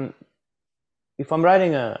lot if I'm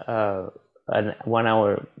writing a 1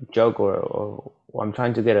 hour joke or I'm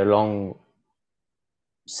trying to get a long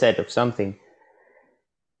set of something.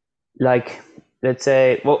 Like, let's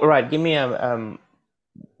say, well, right, give me a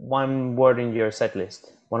one word in your set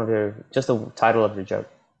list. Just the title of the joke.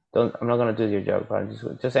 I'm not gonna do your joke, but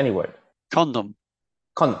just any word. Condom.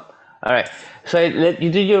 All right. So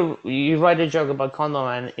you write a joke about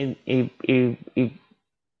condom, and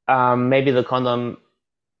maybe the condom.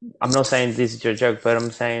 I'm not saying this is your joke, but I'm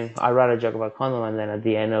saying I write a joke about condom, and then at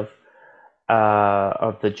the end of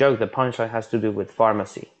the joke, the punchline has to do with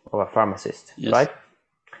pharmacy or a pharmacist, right?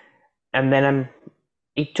 And then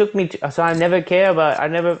it took me so I never care about.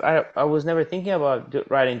 I was never thinking about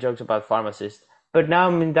writing jokes about pharmacists, but now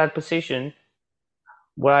I'm in that position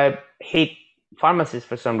where I hate pharmacists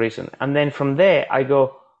for some reason, and then from there I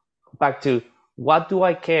go back to what do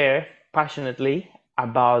I care passionately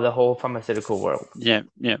about the whole pharmaceutical world.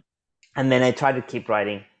 And then I try to keep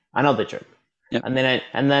writing another joke. And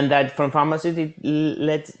then that from pharmacists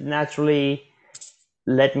it naturally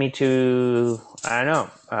led me to, I don't know,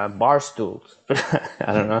 bar stools.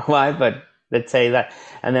 I don't know why, but let's say that.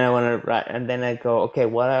 And then I want to write, and then I go, okay,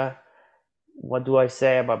 what do I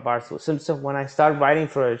say about bar stools? So when I start writing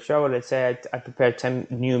for a show, let's say I prepare 10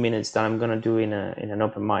 new minutes that I'm gonna do in an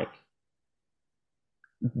open mic.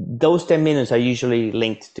 Those 10 minutes are usually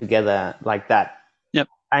linked together like that.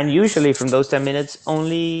 And usually from those 10 minutes,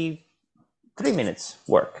 only 3 minutes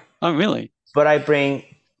work. Oh, really? But I bring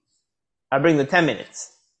the 10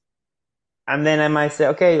 minutes. And then I might say,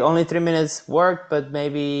 okay, only 3 minutes work, but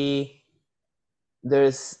maybe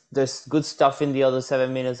there's good stuff in the other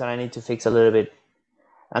 7 minutes and I need to fix a little bit.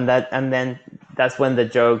 And then that's when the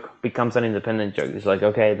joke becomes an independent joke. It's like,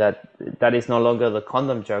 okay, that is no longer the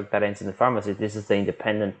condom joke that ends in the pharmacy. This is the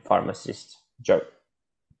independent pharmacist joke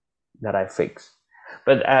that I fix.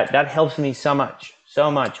 But that helps me so much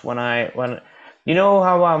when you know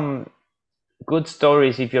how good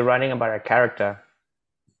stories, if you're writing about a character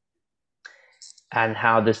and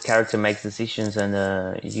how this character makes decisions, and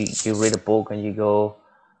you read a book and you go,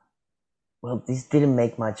 well, this didn't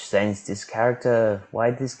make much sense. This character,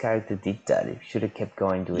 why this character did that? It should have kept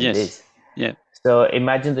going doing Yes. this. Yeah. So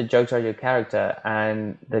imagine the jokes are your character,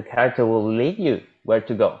 and the character will lead you where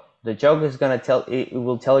to go. The joke is gonna tell it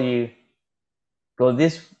will tell you, go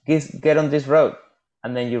this, get on this road,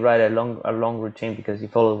 and then you write a long routine because you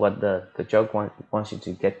follow what the joke wants you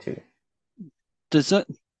to get to. Does that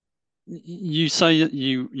you say that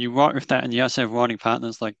you write with that, and you also have writing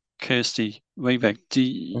partners like Kirsty Webeck.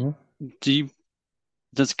 Mm-hmm. Do you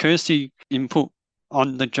does Kirsty input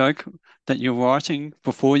on the joke that you're writing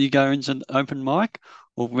before you go into an open mic,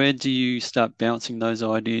 or where do you start bouncing those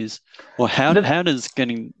ideas, or The how does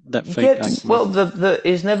getting that yeah, feedback work? well, the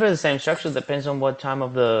it's never the same structure. Depends on what time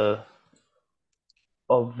of the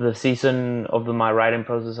season of my writing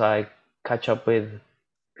process I catch up with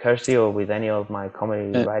Kirsty or with any of my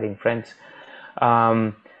comedy Uh, writing friends.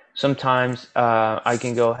 Um, Sometimes I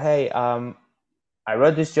can go, hey, I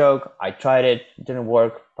wrote this joke, I tried it, didn't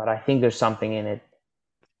work, but I think there's something in it.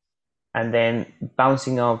 And then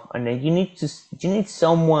bouncing off, and then you need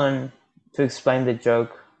someone to explain the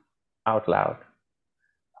joke out loud.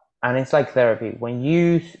 And it's like therapy. When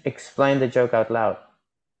you explain the joke out loud,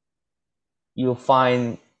 you'll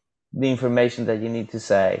find the information that you need to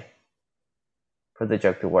say for the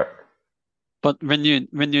joke to work. but when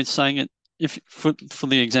you're saying it, if for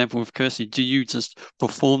the example of Kirsty, do you just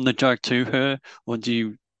perform the joke to her, or do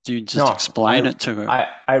you just No, explain I it to her?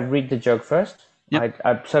 I read the joke first. Yep.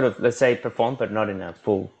 I sort of, let's say, perform, but not in a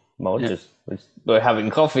full mode. Yeah. Just we're having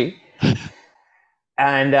coffee,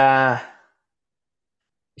 and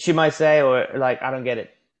she might say, or like, I don't get it.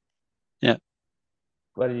 Yeah.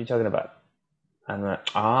 What are you talking about? And I'm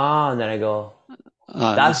like, and then I go,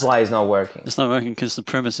 that's It's why it's not working. it's not working because the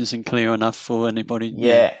premise isn't clear enough for anybody.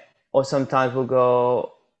 Yeah. Yeah. Or sometimes we'll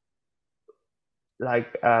go, like,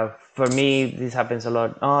 for me, this happens a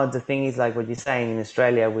lot. Oh, the thing is, like what you're saying, in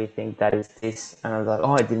Australia, we think that is this, and I was like,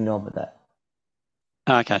 oh, I didn't know about that.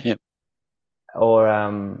 Okay. Yep. Or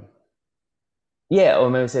yeah, or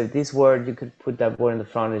maybe say this word, you could put that word in the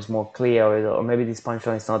front, is more clear, or maybe this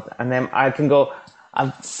punchline is not. And then I can go,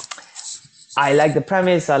 I, I like the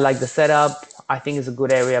premise, I like the setup, I think it's a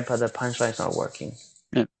good area, but the punchline is not working.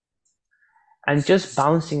 Yep. And just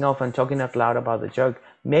bouncing off and talking out loud about the joke.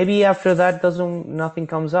 Maybe after that, nothing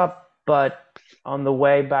comes up, but on the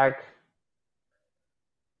way back,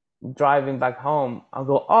 driving back home, I'll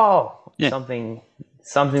go, oh, Yeah. something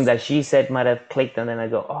that she said might have clicked, and then I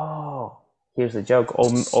go, oh, here's the joke,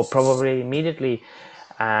 or probably immediately,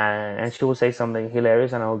 and she will say something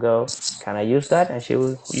hilarious, and I'll go, can I use that? And she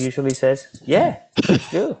will usually says, yeah, please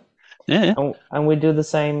do. Yeah. Yeah. And we do the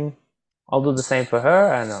same. I'll do the same for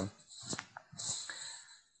her, and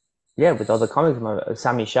yeah, with other comics,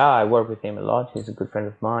 Sami Shah, I work with him a lot. He's a good friend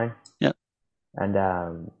of mine, Yeah. and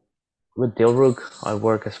with Dilruk, I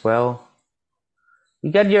work as well.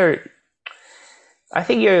 You get your I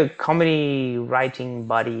think your comedy writing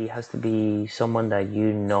buddy has to be someone that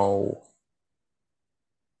you've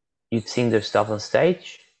seen their stuff on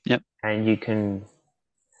stage, Yep. and you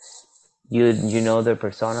know their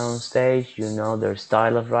persona on stage, you know their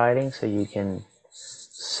style of writing, so you can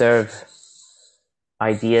serve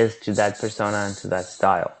ideas to that persona and to that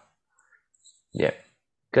style. Yeah,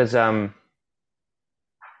 because I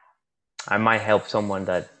might help someone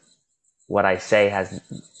that what I say has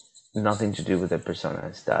nothing to do with their persona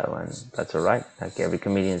and style, and that's all right. Like, every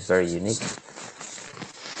comedian is very unique.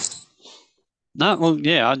 No. Well,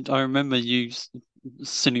 yeah. I remember you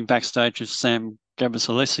sitting backstage with Sam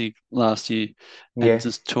Gabrielsi last year, and Yeah,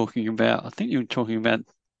 just talking about. I think you were talking about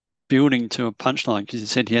building to a punchline because he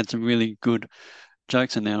said he had some really good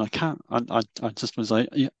jokes in there. And I can't. I just was like,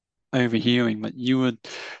 yeah, overhearing, but you were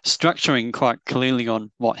structuring quite clearly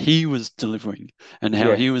on what he was delivering and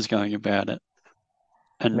how yeah. he was going about it,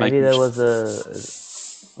 and Maybe making. there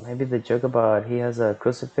was maybe the joke about he has a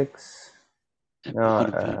crucifix. It No,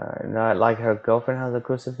 might have been. not like her girlfriend has a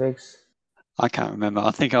crucifix. I can't remember.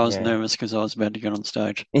 I think I was Yeah, nervous because I was about to get on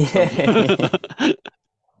stage. So, yeah.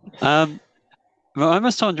 um, well,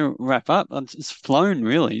 almost time to wrap up. It's flown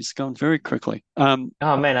really. It's gone very quickly. Oh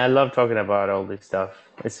man, I love talking about all this stuff.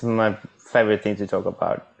 It's my favorite thing to talk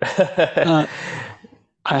about. uh,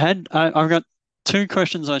 I've got two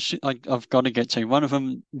questions I've got to get to. One of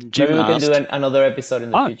them, Maybe Jim we can do asked. another episode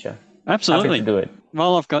in the Oh, future. Happy to absolutely. do it.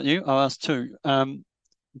 While I've got you, I'll ask two.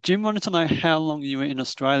 Jim wanted to know how long you were in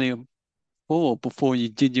Australia for before you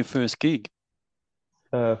did your first gig.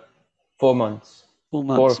 Uh, 4 months. 4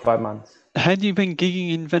 4 or months. 5 months. Had you been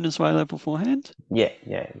gigging in Venezuela beforehand? Yeah.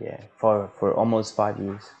 For almost 5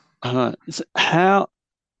 years. So how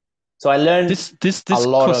So I learned a this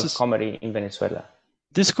lot of crosses comedy in Venezuela.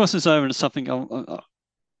 over to something I'm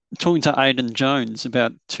talking to Aidan Jones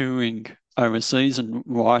about touring overseas and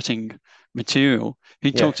writing material. He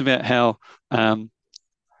Yeah. talks about how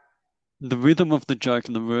the rhythm of the joke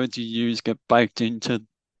and the words you use get baked into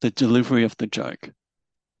the delivery of the joke.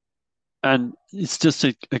 And it's just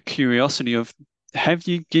a curiosity of, have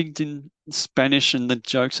you gigged in Spanish and the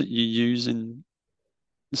jokes that you use in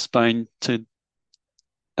Spain to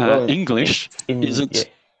Well, English? Is yeah,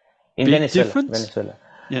 it in big Venezuela, difference?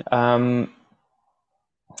 Yeah. Um,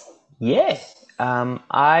 yeah.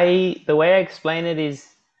 I the way I explain it is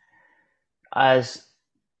as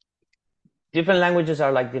different languages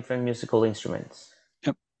are like different musical instruments.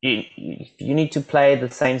 Yep. You need to play the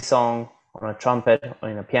same song on a trumpet or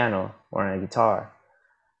in a piano or on a guitar.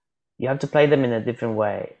 You have to play them in a different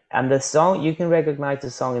way. And the song, you can recognize the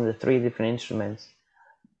song in the three different instruments,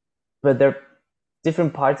 but they're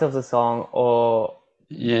different parts of the song, or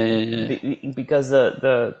Yeah. because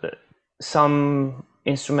the some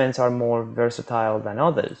instruments are more versatile than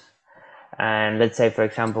others. And let's say, for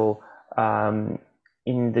example,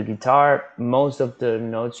 in the guitar, most of the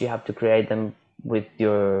notes you have to create them with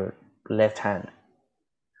your left hand.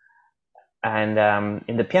 And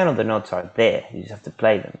in the piano, the notes are there. You just have to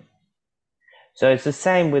play them. So it's the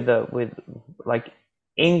same with like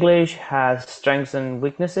English has strengths and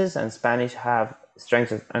weaknesses, and Spanish have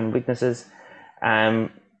strengths and weaknesses.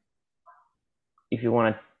 If you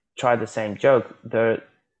want to try the same joke, the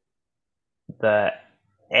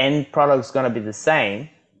end product is going to be the same,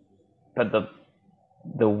 but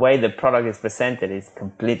the way the product is presented is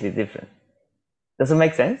completely different. Does it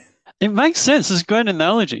make sense? It makes sense. It's a great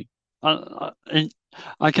analogy.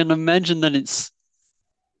 I can imagine that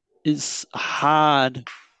it's hard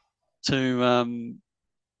to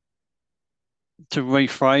to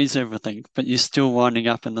rephrase everything, but you're still winding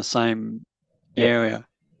up in the same Yeah, area.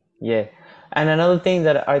 yeah. And another thing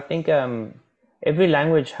that I think every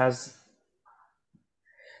language has,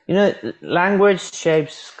 language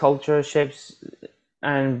shapes culture, shapes,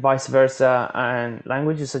 and vice versa. And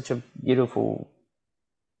language is such a beautiful,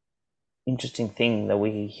 interesting thing that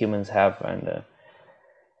we humans have, and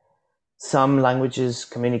some languages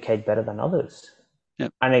communicate better than others.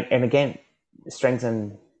 Yep. And again,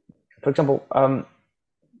 strengthen. For example,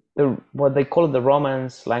 what they call the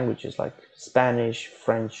Romance languages, like Spanish,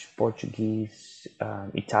 French, Portuguese,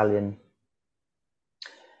 Italian,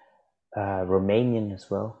 Romanian as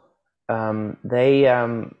well.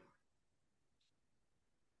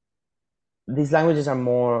 These languages are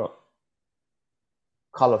more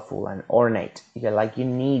colorful and ornate. Like you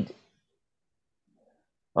need.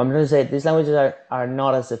 I'm going to say these languages are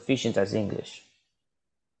not as efficient as English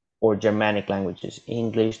or Germanic languages.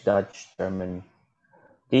 English, Dutch, German.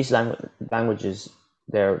 These languages,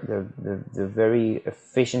 they're very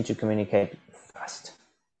efficient to communicate fast.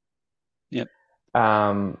 Yep.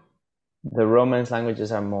 The Romance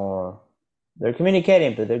languages are more, they're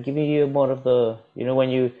communicating, but they're giving you more of the,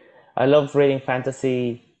 I love reading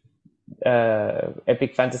fantasy,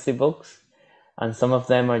 epic fantasy books, and some of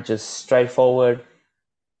them are just straightforward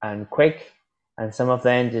and quick, and some of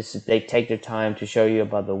them they take their time to show you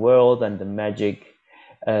about the world and the magic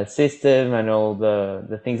system and all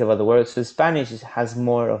the things about the world. So Spanish has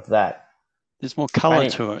more of that. There's more color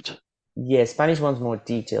to it. Yeah, Spanish wants more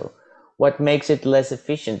detail. What makes it less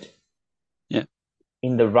efficient? Yeah.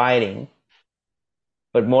 In the writing,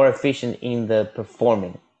 but more efficient in the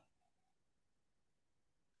performing.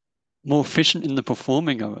 More efficient in the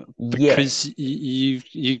performing of it, Yeah. because you're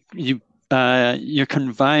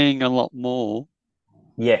conveying a lot more.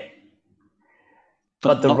 Yeah.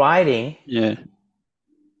 But the not, writing, yeah,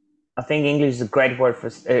 I think English is a great word for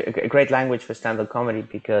a great language for stand-up comedy,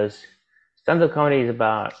 because stand-up comedy is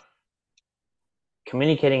about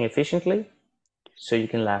communicating efficiently, so you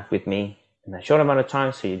can laugh with me in a short amount of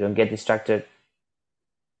time, so you don't get distracted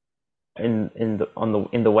in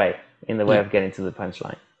the way of getting to the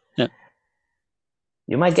punchline. Yeah.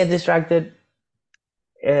 You might get distracted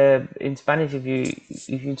in Spanish if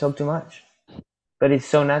you talk too much, but it's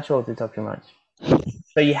so natural to talk too much.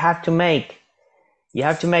 So you have to make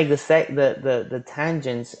the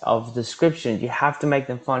tangents of description. You have to make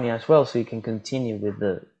them funny as well, so you can continue with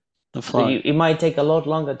the flow. So it might take a lot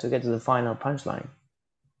longer to get to the final punchline.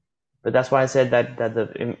 But that's why I said that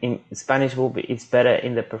in Spanish it's better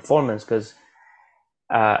in the performance, because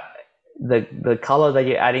the color that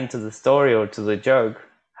you're adding to the story or to the joke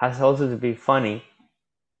has also to be funny,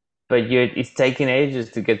 but it's taking ages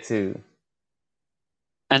to get to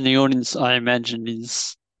And the audience, I imagine,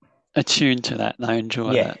 is attuned to that. They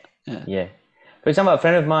enjoy Yeah, that. Yeah. yeah. For example, a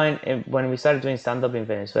friend of mine, when we started doing stand up in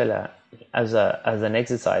Venezuela, as an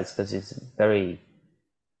exercise, because he's very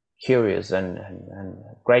curious and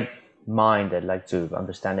great mind that like to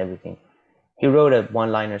understand everything. He wrote a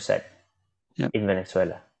one-liner set Yep. in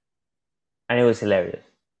Venezuela, and it was hilarious.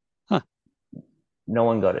 Huh. No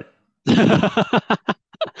one got it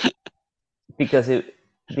because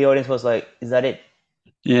the audience was like, "Is that it?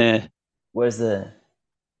 Yeah. Where's the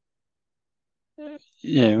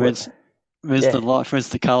Yeah. where?" Where's the Yeah, life? Where's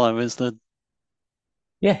the color? Where's the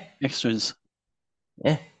yeah, extras?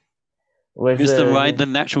 yeah. Where's Where's the way the the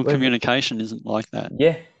natural where's the, communication isn't like that.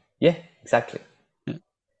 yeah, yeah, exactly. Yeah.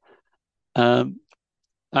 Um,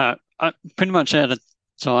 I'm pretty much out of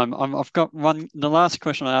time. I've got one. The last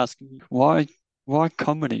question I ask: why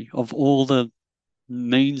comedy of all the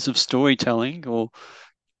means of storytelling or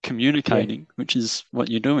Yeah. communicating, which is what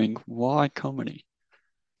you're doing? Why comedy?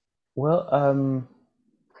 Well,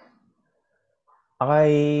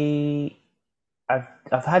 I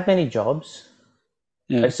I've had many jobs.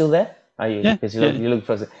 Are Yeah. you still there? Are you? Yeah. Because Yeah. you look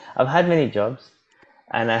frustrated. I've had many jobs,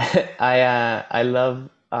 and I love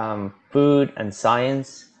food and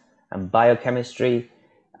science and biochemistry,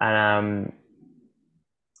 and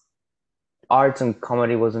arts and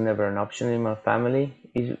comedy wasn't ever an option in my family.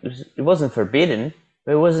 It wasn't forbidden,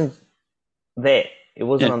 but it wasn't there. It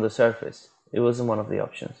wasn't Yeah. on the surface. It wasn't one of the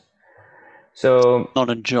options. So Not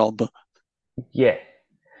a job. yeah.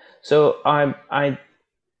 So I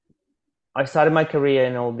started my career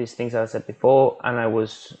in all these things I said before, and I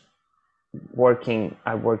was working.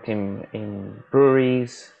 I worked in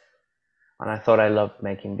breweries, and I thought I loved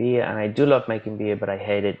making beer, and I do love making beer, but I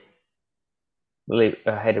hated really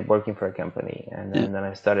I hated working for a company, and Yeah. then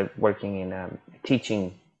I started working in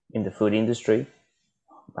teaching in the food industry.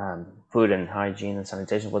 Food and hygiene and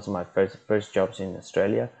sanitation was my first jobs in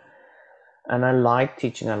Australia, and I like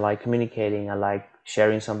teaching. I like communicating. I like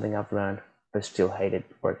sharing something I've learned, but still hated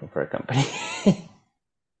working for a company.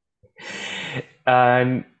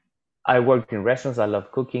 And I worked in restaurants. I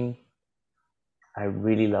love cooking. I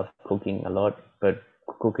really love cooking a lot, but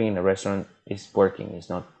cooking in a restaurant is working. It's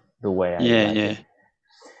not the way I Yeah. like Yeah. it.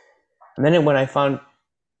 And then when I found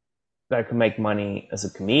that I could make money as a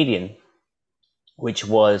comedian, which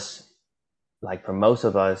was like for most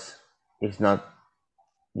of us, is not.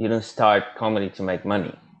 You don't start comedy to make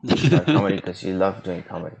money. You start comedy because you love doing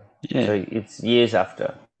comedy. Yeah. So it's years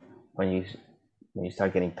after when you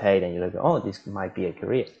start getting paid and you're like, oh, this might be a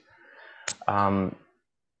career. Um,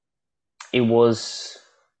 it was.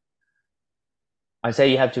 I say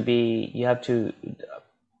you have to.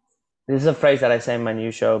 This is a phrase that I say in my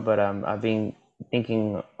new show, but I've been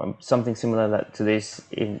thinking something similar to this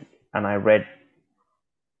and I read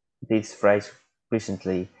this phrase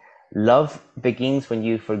recently. Love begins when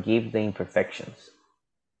you forgive the imperfections.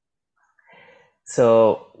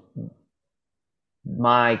 So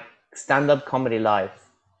my stand-up comedy life,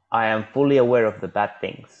 I am fully aware of the bad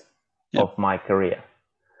things Yep. of my career,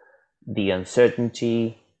 the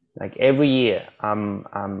uncertainty. Like every year, I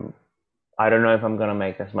don't know if I'm gonna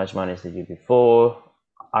make as much money as the year before.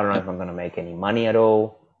 I don't know Yep. if I'm gonna make any money at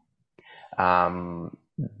all.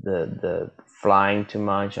 The flying too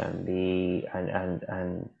much and being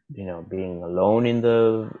alone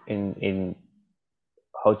in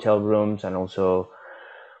hotel rooms, and also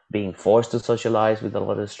being forced to socialize with a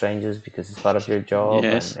lot of strangers because it's part of your job,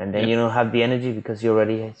 Yes. and then Yep. you don't have the energy because you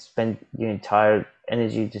already spent your entire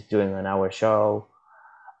energy just doing an hour show.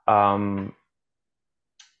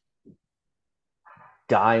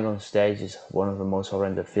 Dying on stage is one of the most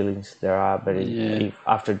horrendous feelings there are, but Yeah. if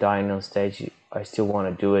after dying on stage I still want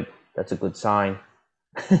to do it, that's a good sign.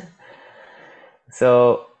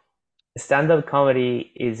 So stand-up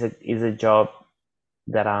comedy is a job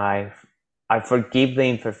that I forgive the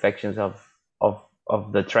imperfections of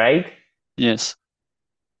the trade, Yes.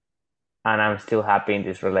 and I'm still happy in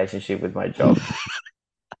this relationship with my job.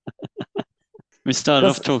 We started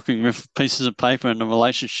off Because talking with pieces of paper and a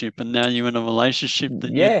relationship, and now you're in a relationship that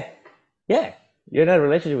you. yeah, yeah, you're in a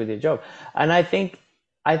relationship with your job, and I think,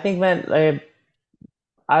 man, like,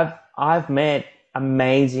 I've met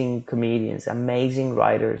amazing comedians, amazing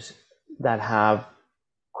writers that have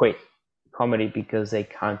quit comedy because they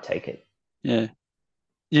can't take it. Yeah.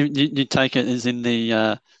 You take it as in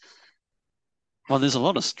the well, there's a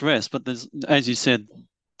lot of stress, but there's, as you said,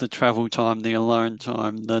 the travel time, the alone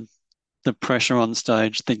time, the pressure on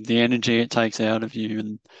stage, the energy it takes out of you,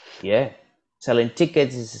 and Yeah, selling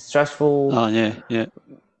tickets is stressful. oh yeah, yeah,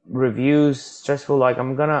 Reviews stressful. Like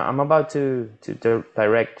I'm about to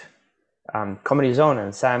direct Comedy Zone,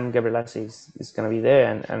 and Sam Gabrielasi is going to be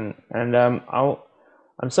there,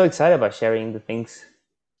 I'm so excited about sharing the things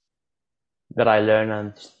that I learned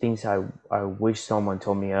and things I wish someone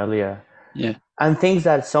told me earlier. Yeah. And things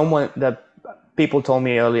that people told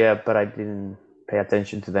me earlier, but I didn't pay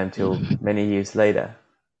attention to them till many years later.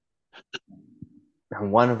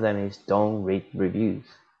 And one of them is don't read reviews.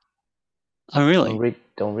 Oh, really?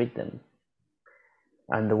 Don't read them.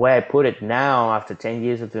 And the way I put it now, after 10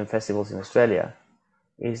 years of doing festivals in Australia,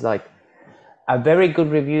 is like a very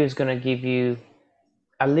good review is going to give you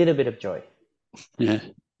a little bit of joy. Yeah.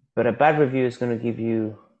 But a bad review is going to give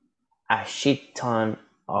you a shit ton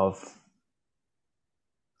of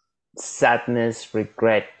sadness,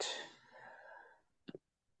 regret.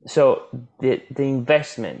 So the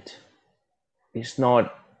investment is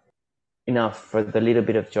not enough for the little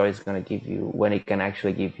bit of joy it's going to give you when it can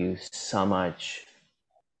actually give you so much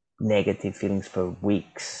negative feelings for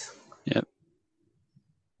weeks. Yep.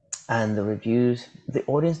 And the reviews, the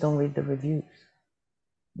audience don't read the reviews.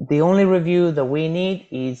 The only review that we need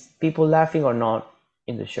is people laughing or not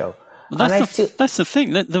in the show. Well, that's the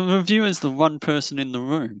thing. That the reviewer is the one person in the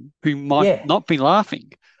room who might not be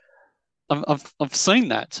laughing. I've seen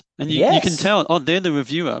that, and you can tell. Oh, they're the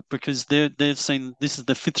reviewer because they've seen this is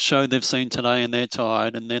the 5th show they've seen today, and they're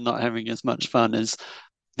tired, and they're not having as much fun as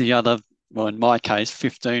the other. Well, in my case,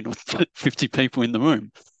 15 or 50 people in the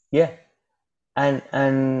room. Yeah,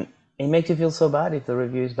 and it makes you feel so bad if the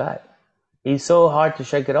review is bad. It's so hard to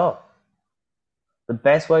shake it off. The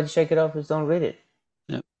best way to shake it off is don't read it.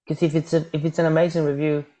 Yeah. Because if it's an amazing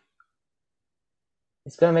review,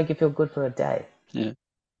 it's gonna make you feel good for a day. Yeah.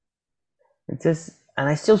 And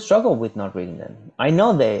I still struggle with not reading them. I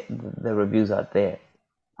know the reviews are there,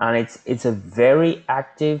 and it's a very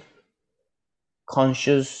active,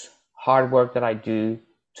 conscious, hard work that I do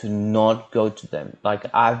to not go to them. Like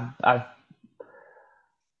I've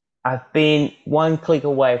been one click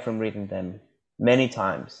away from reading them many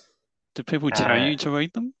times. Do people tell you to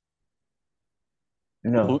read them?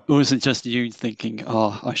 No. Or is it just you thinking,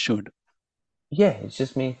 oh, I should? Yeah, it's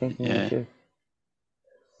just me thinking I should.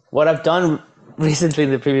 What I've done recently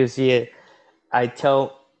in the previous year, I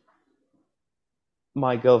tell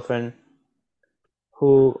my girlfriend,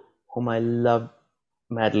 whom I love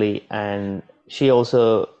madly, and she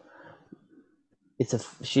also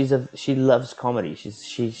she loves comedy.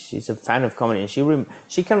 She's a fan of comedy, and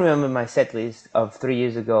she can remember my set list of 3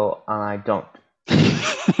 years ago, and I don't.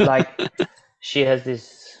 Like, she has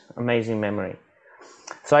this amazing memory.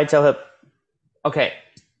 So I tell her, okay,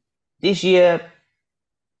 this year,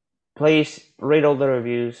 please read all the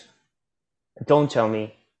reviews. Don't tell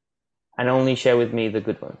me, and only share with me the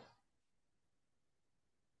good ones.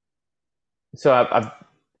 So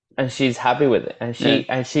and she's happy with it, and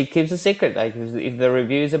she keeps a secret. Like, if the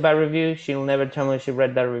review is a bad review, she'll never tell me she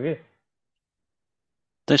read that review.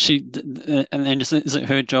 Does she? And then is it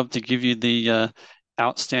her job to give you the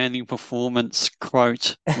outstanding performance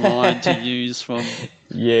quote line to use from?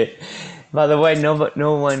 Yeah. By the way,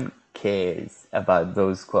 no one cares about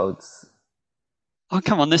those quotes. Oh,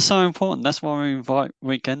 come on, they're so important. That's why we invite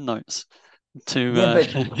Weekend Notes to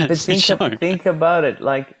but think about it.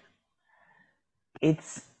 Like,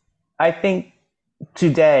 I think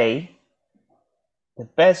today the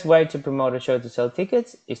best way to promote a show to sell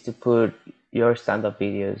tickets is to put your stand-up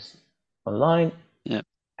videos online. Yeah.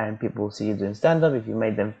 And people will see you doing stand-up. If you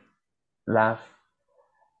made them laugh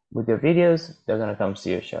with your videos, they're gonna come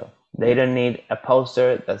see your show. They don't need a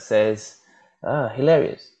poster that says,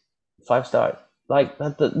 hilarious, 5 stars. Like,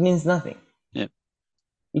 that means nothing. Yeah.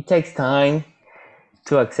 It takes time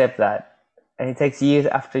to accept that. And it takes years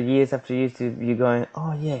after years after years to you going,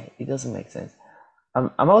 oh yeah, it doesn't make sense.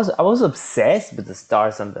 I was obsessed with the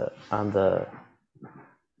stars on the.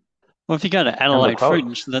 Well, if you go to Adelaide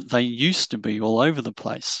Fringe, that they used to be all over the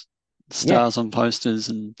place. Stars on posters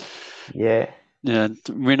and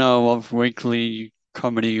winner of weekly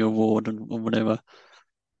comedy award or whatever,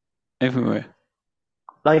 everywhere.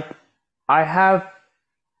 Like,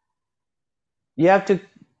 you have to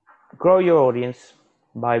grow your audience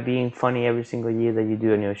by being funny every single year that you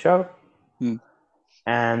do on your show.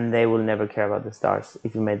 And they will never care about the stars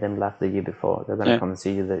if you made them laugh the year before. They're gonna come and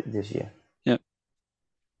see you this year. Yeah,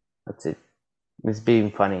 that's it. It's being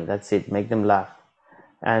funny. That's it. Make them laugh.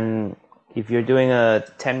 And if you're doing a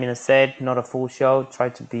 10-minute set, not a full show, try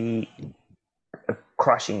to be a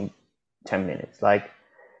crushing 10 minutes. Like,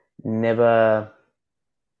 never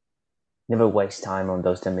waste time on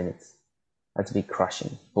those 10 minutes. That's be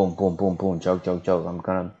crushing. Boom, boom, boom, boom. Joke, joke, joke. I'm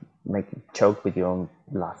gonna make you choke with your own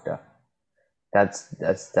laughter. That's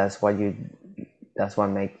what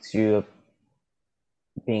makes you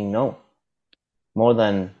being known. more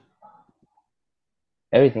than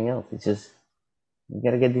everything else. It's just you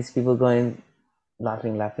gotta get these people going,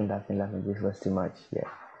 laughing. This was too much. Yeah.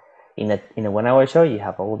 In a 1 hour show, you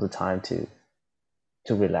have all the time to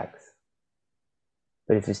relax.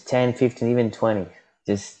 But if it's 10, 15, even 20,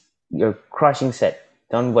 just you're crushing set.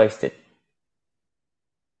 Don't waste it.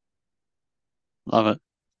 Love it.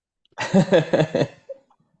 I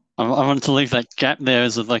wanted to leave that gap there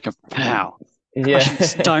as like a pow. Yeah.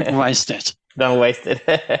 Don't waste it. Don't waste it.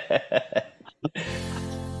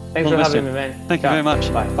 Thanks for having me, man. Thank you very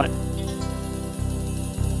much. Bye.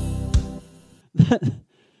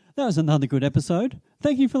 That was another good episode.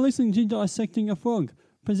 Thank you for listening to Dissecting a Frog,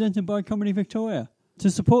 presented by Comedy Victoria.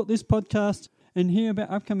 To support this podcast and hear about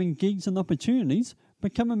upcoming gigs and opportunities,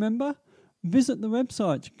 become a member. Visit the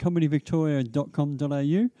website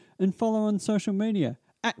comedyvictoria.com.au and follow on social media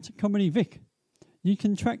 @ComedyVic. You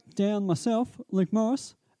can track down myself, Luke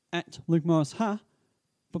Morris, @LukeMorrisHa,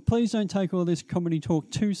 but please don't take all this comedy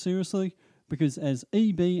talk too seriously because as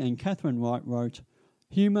E.B. and Catherine Wright wrote,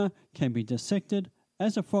 humour can be dissected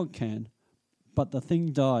as a frog can, but the thing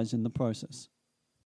dies in the process.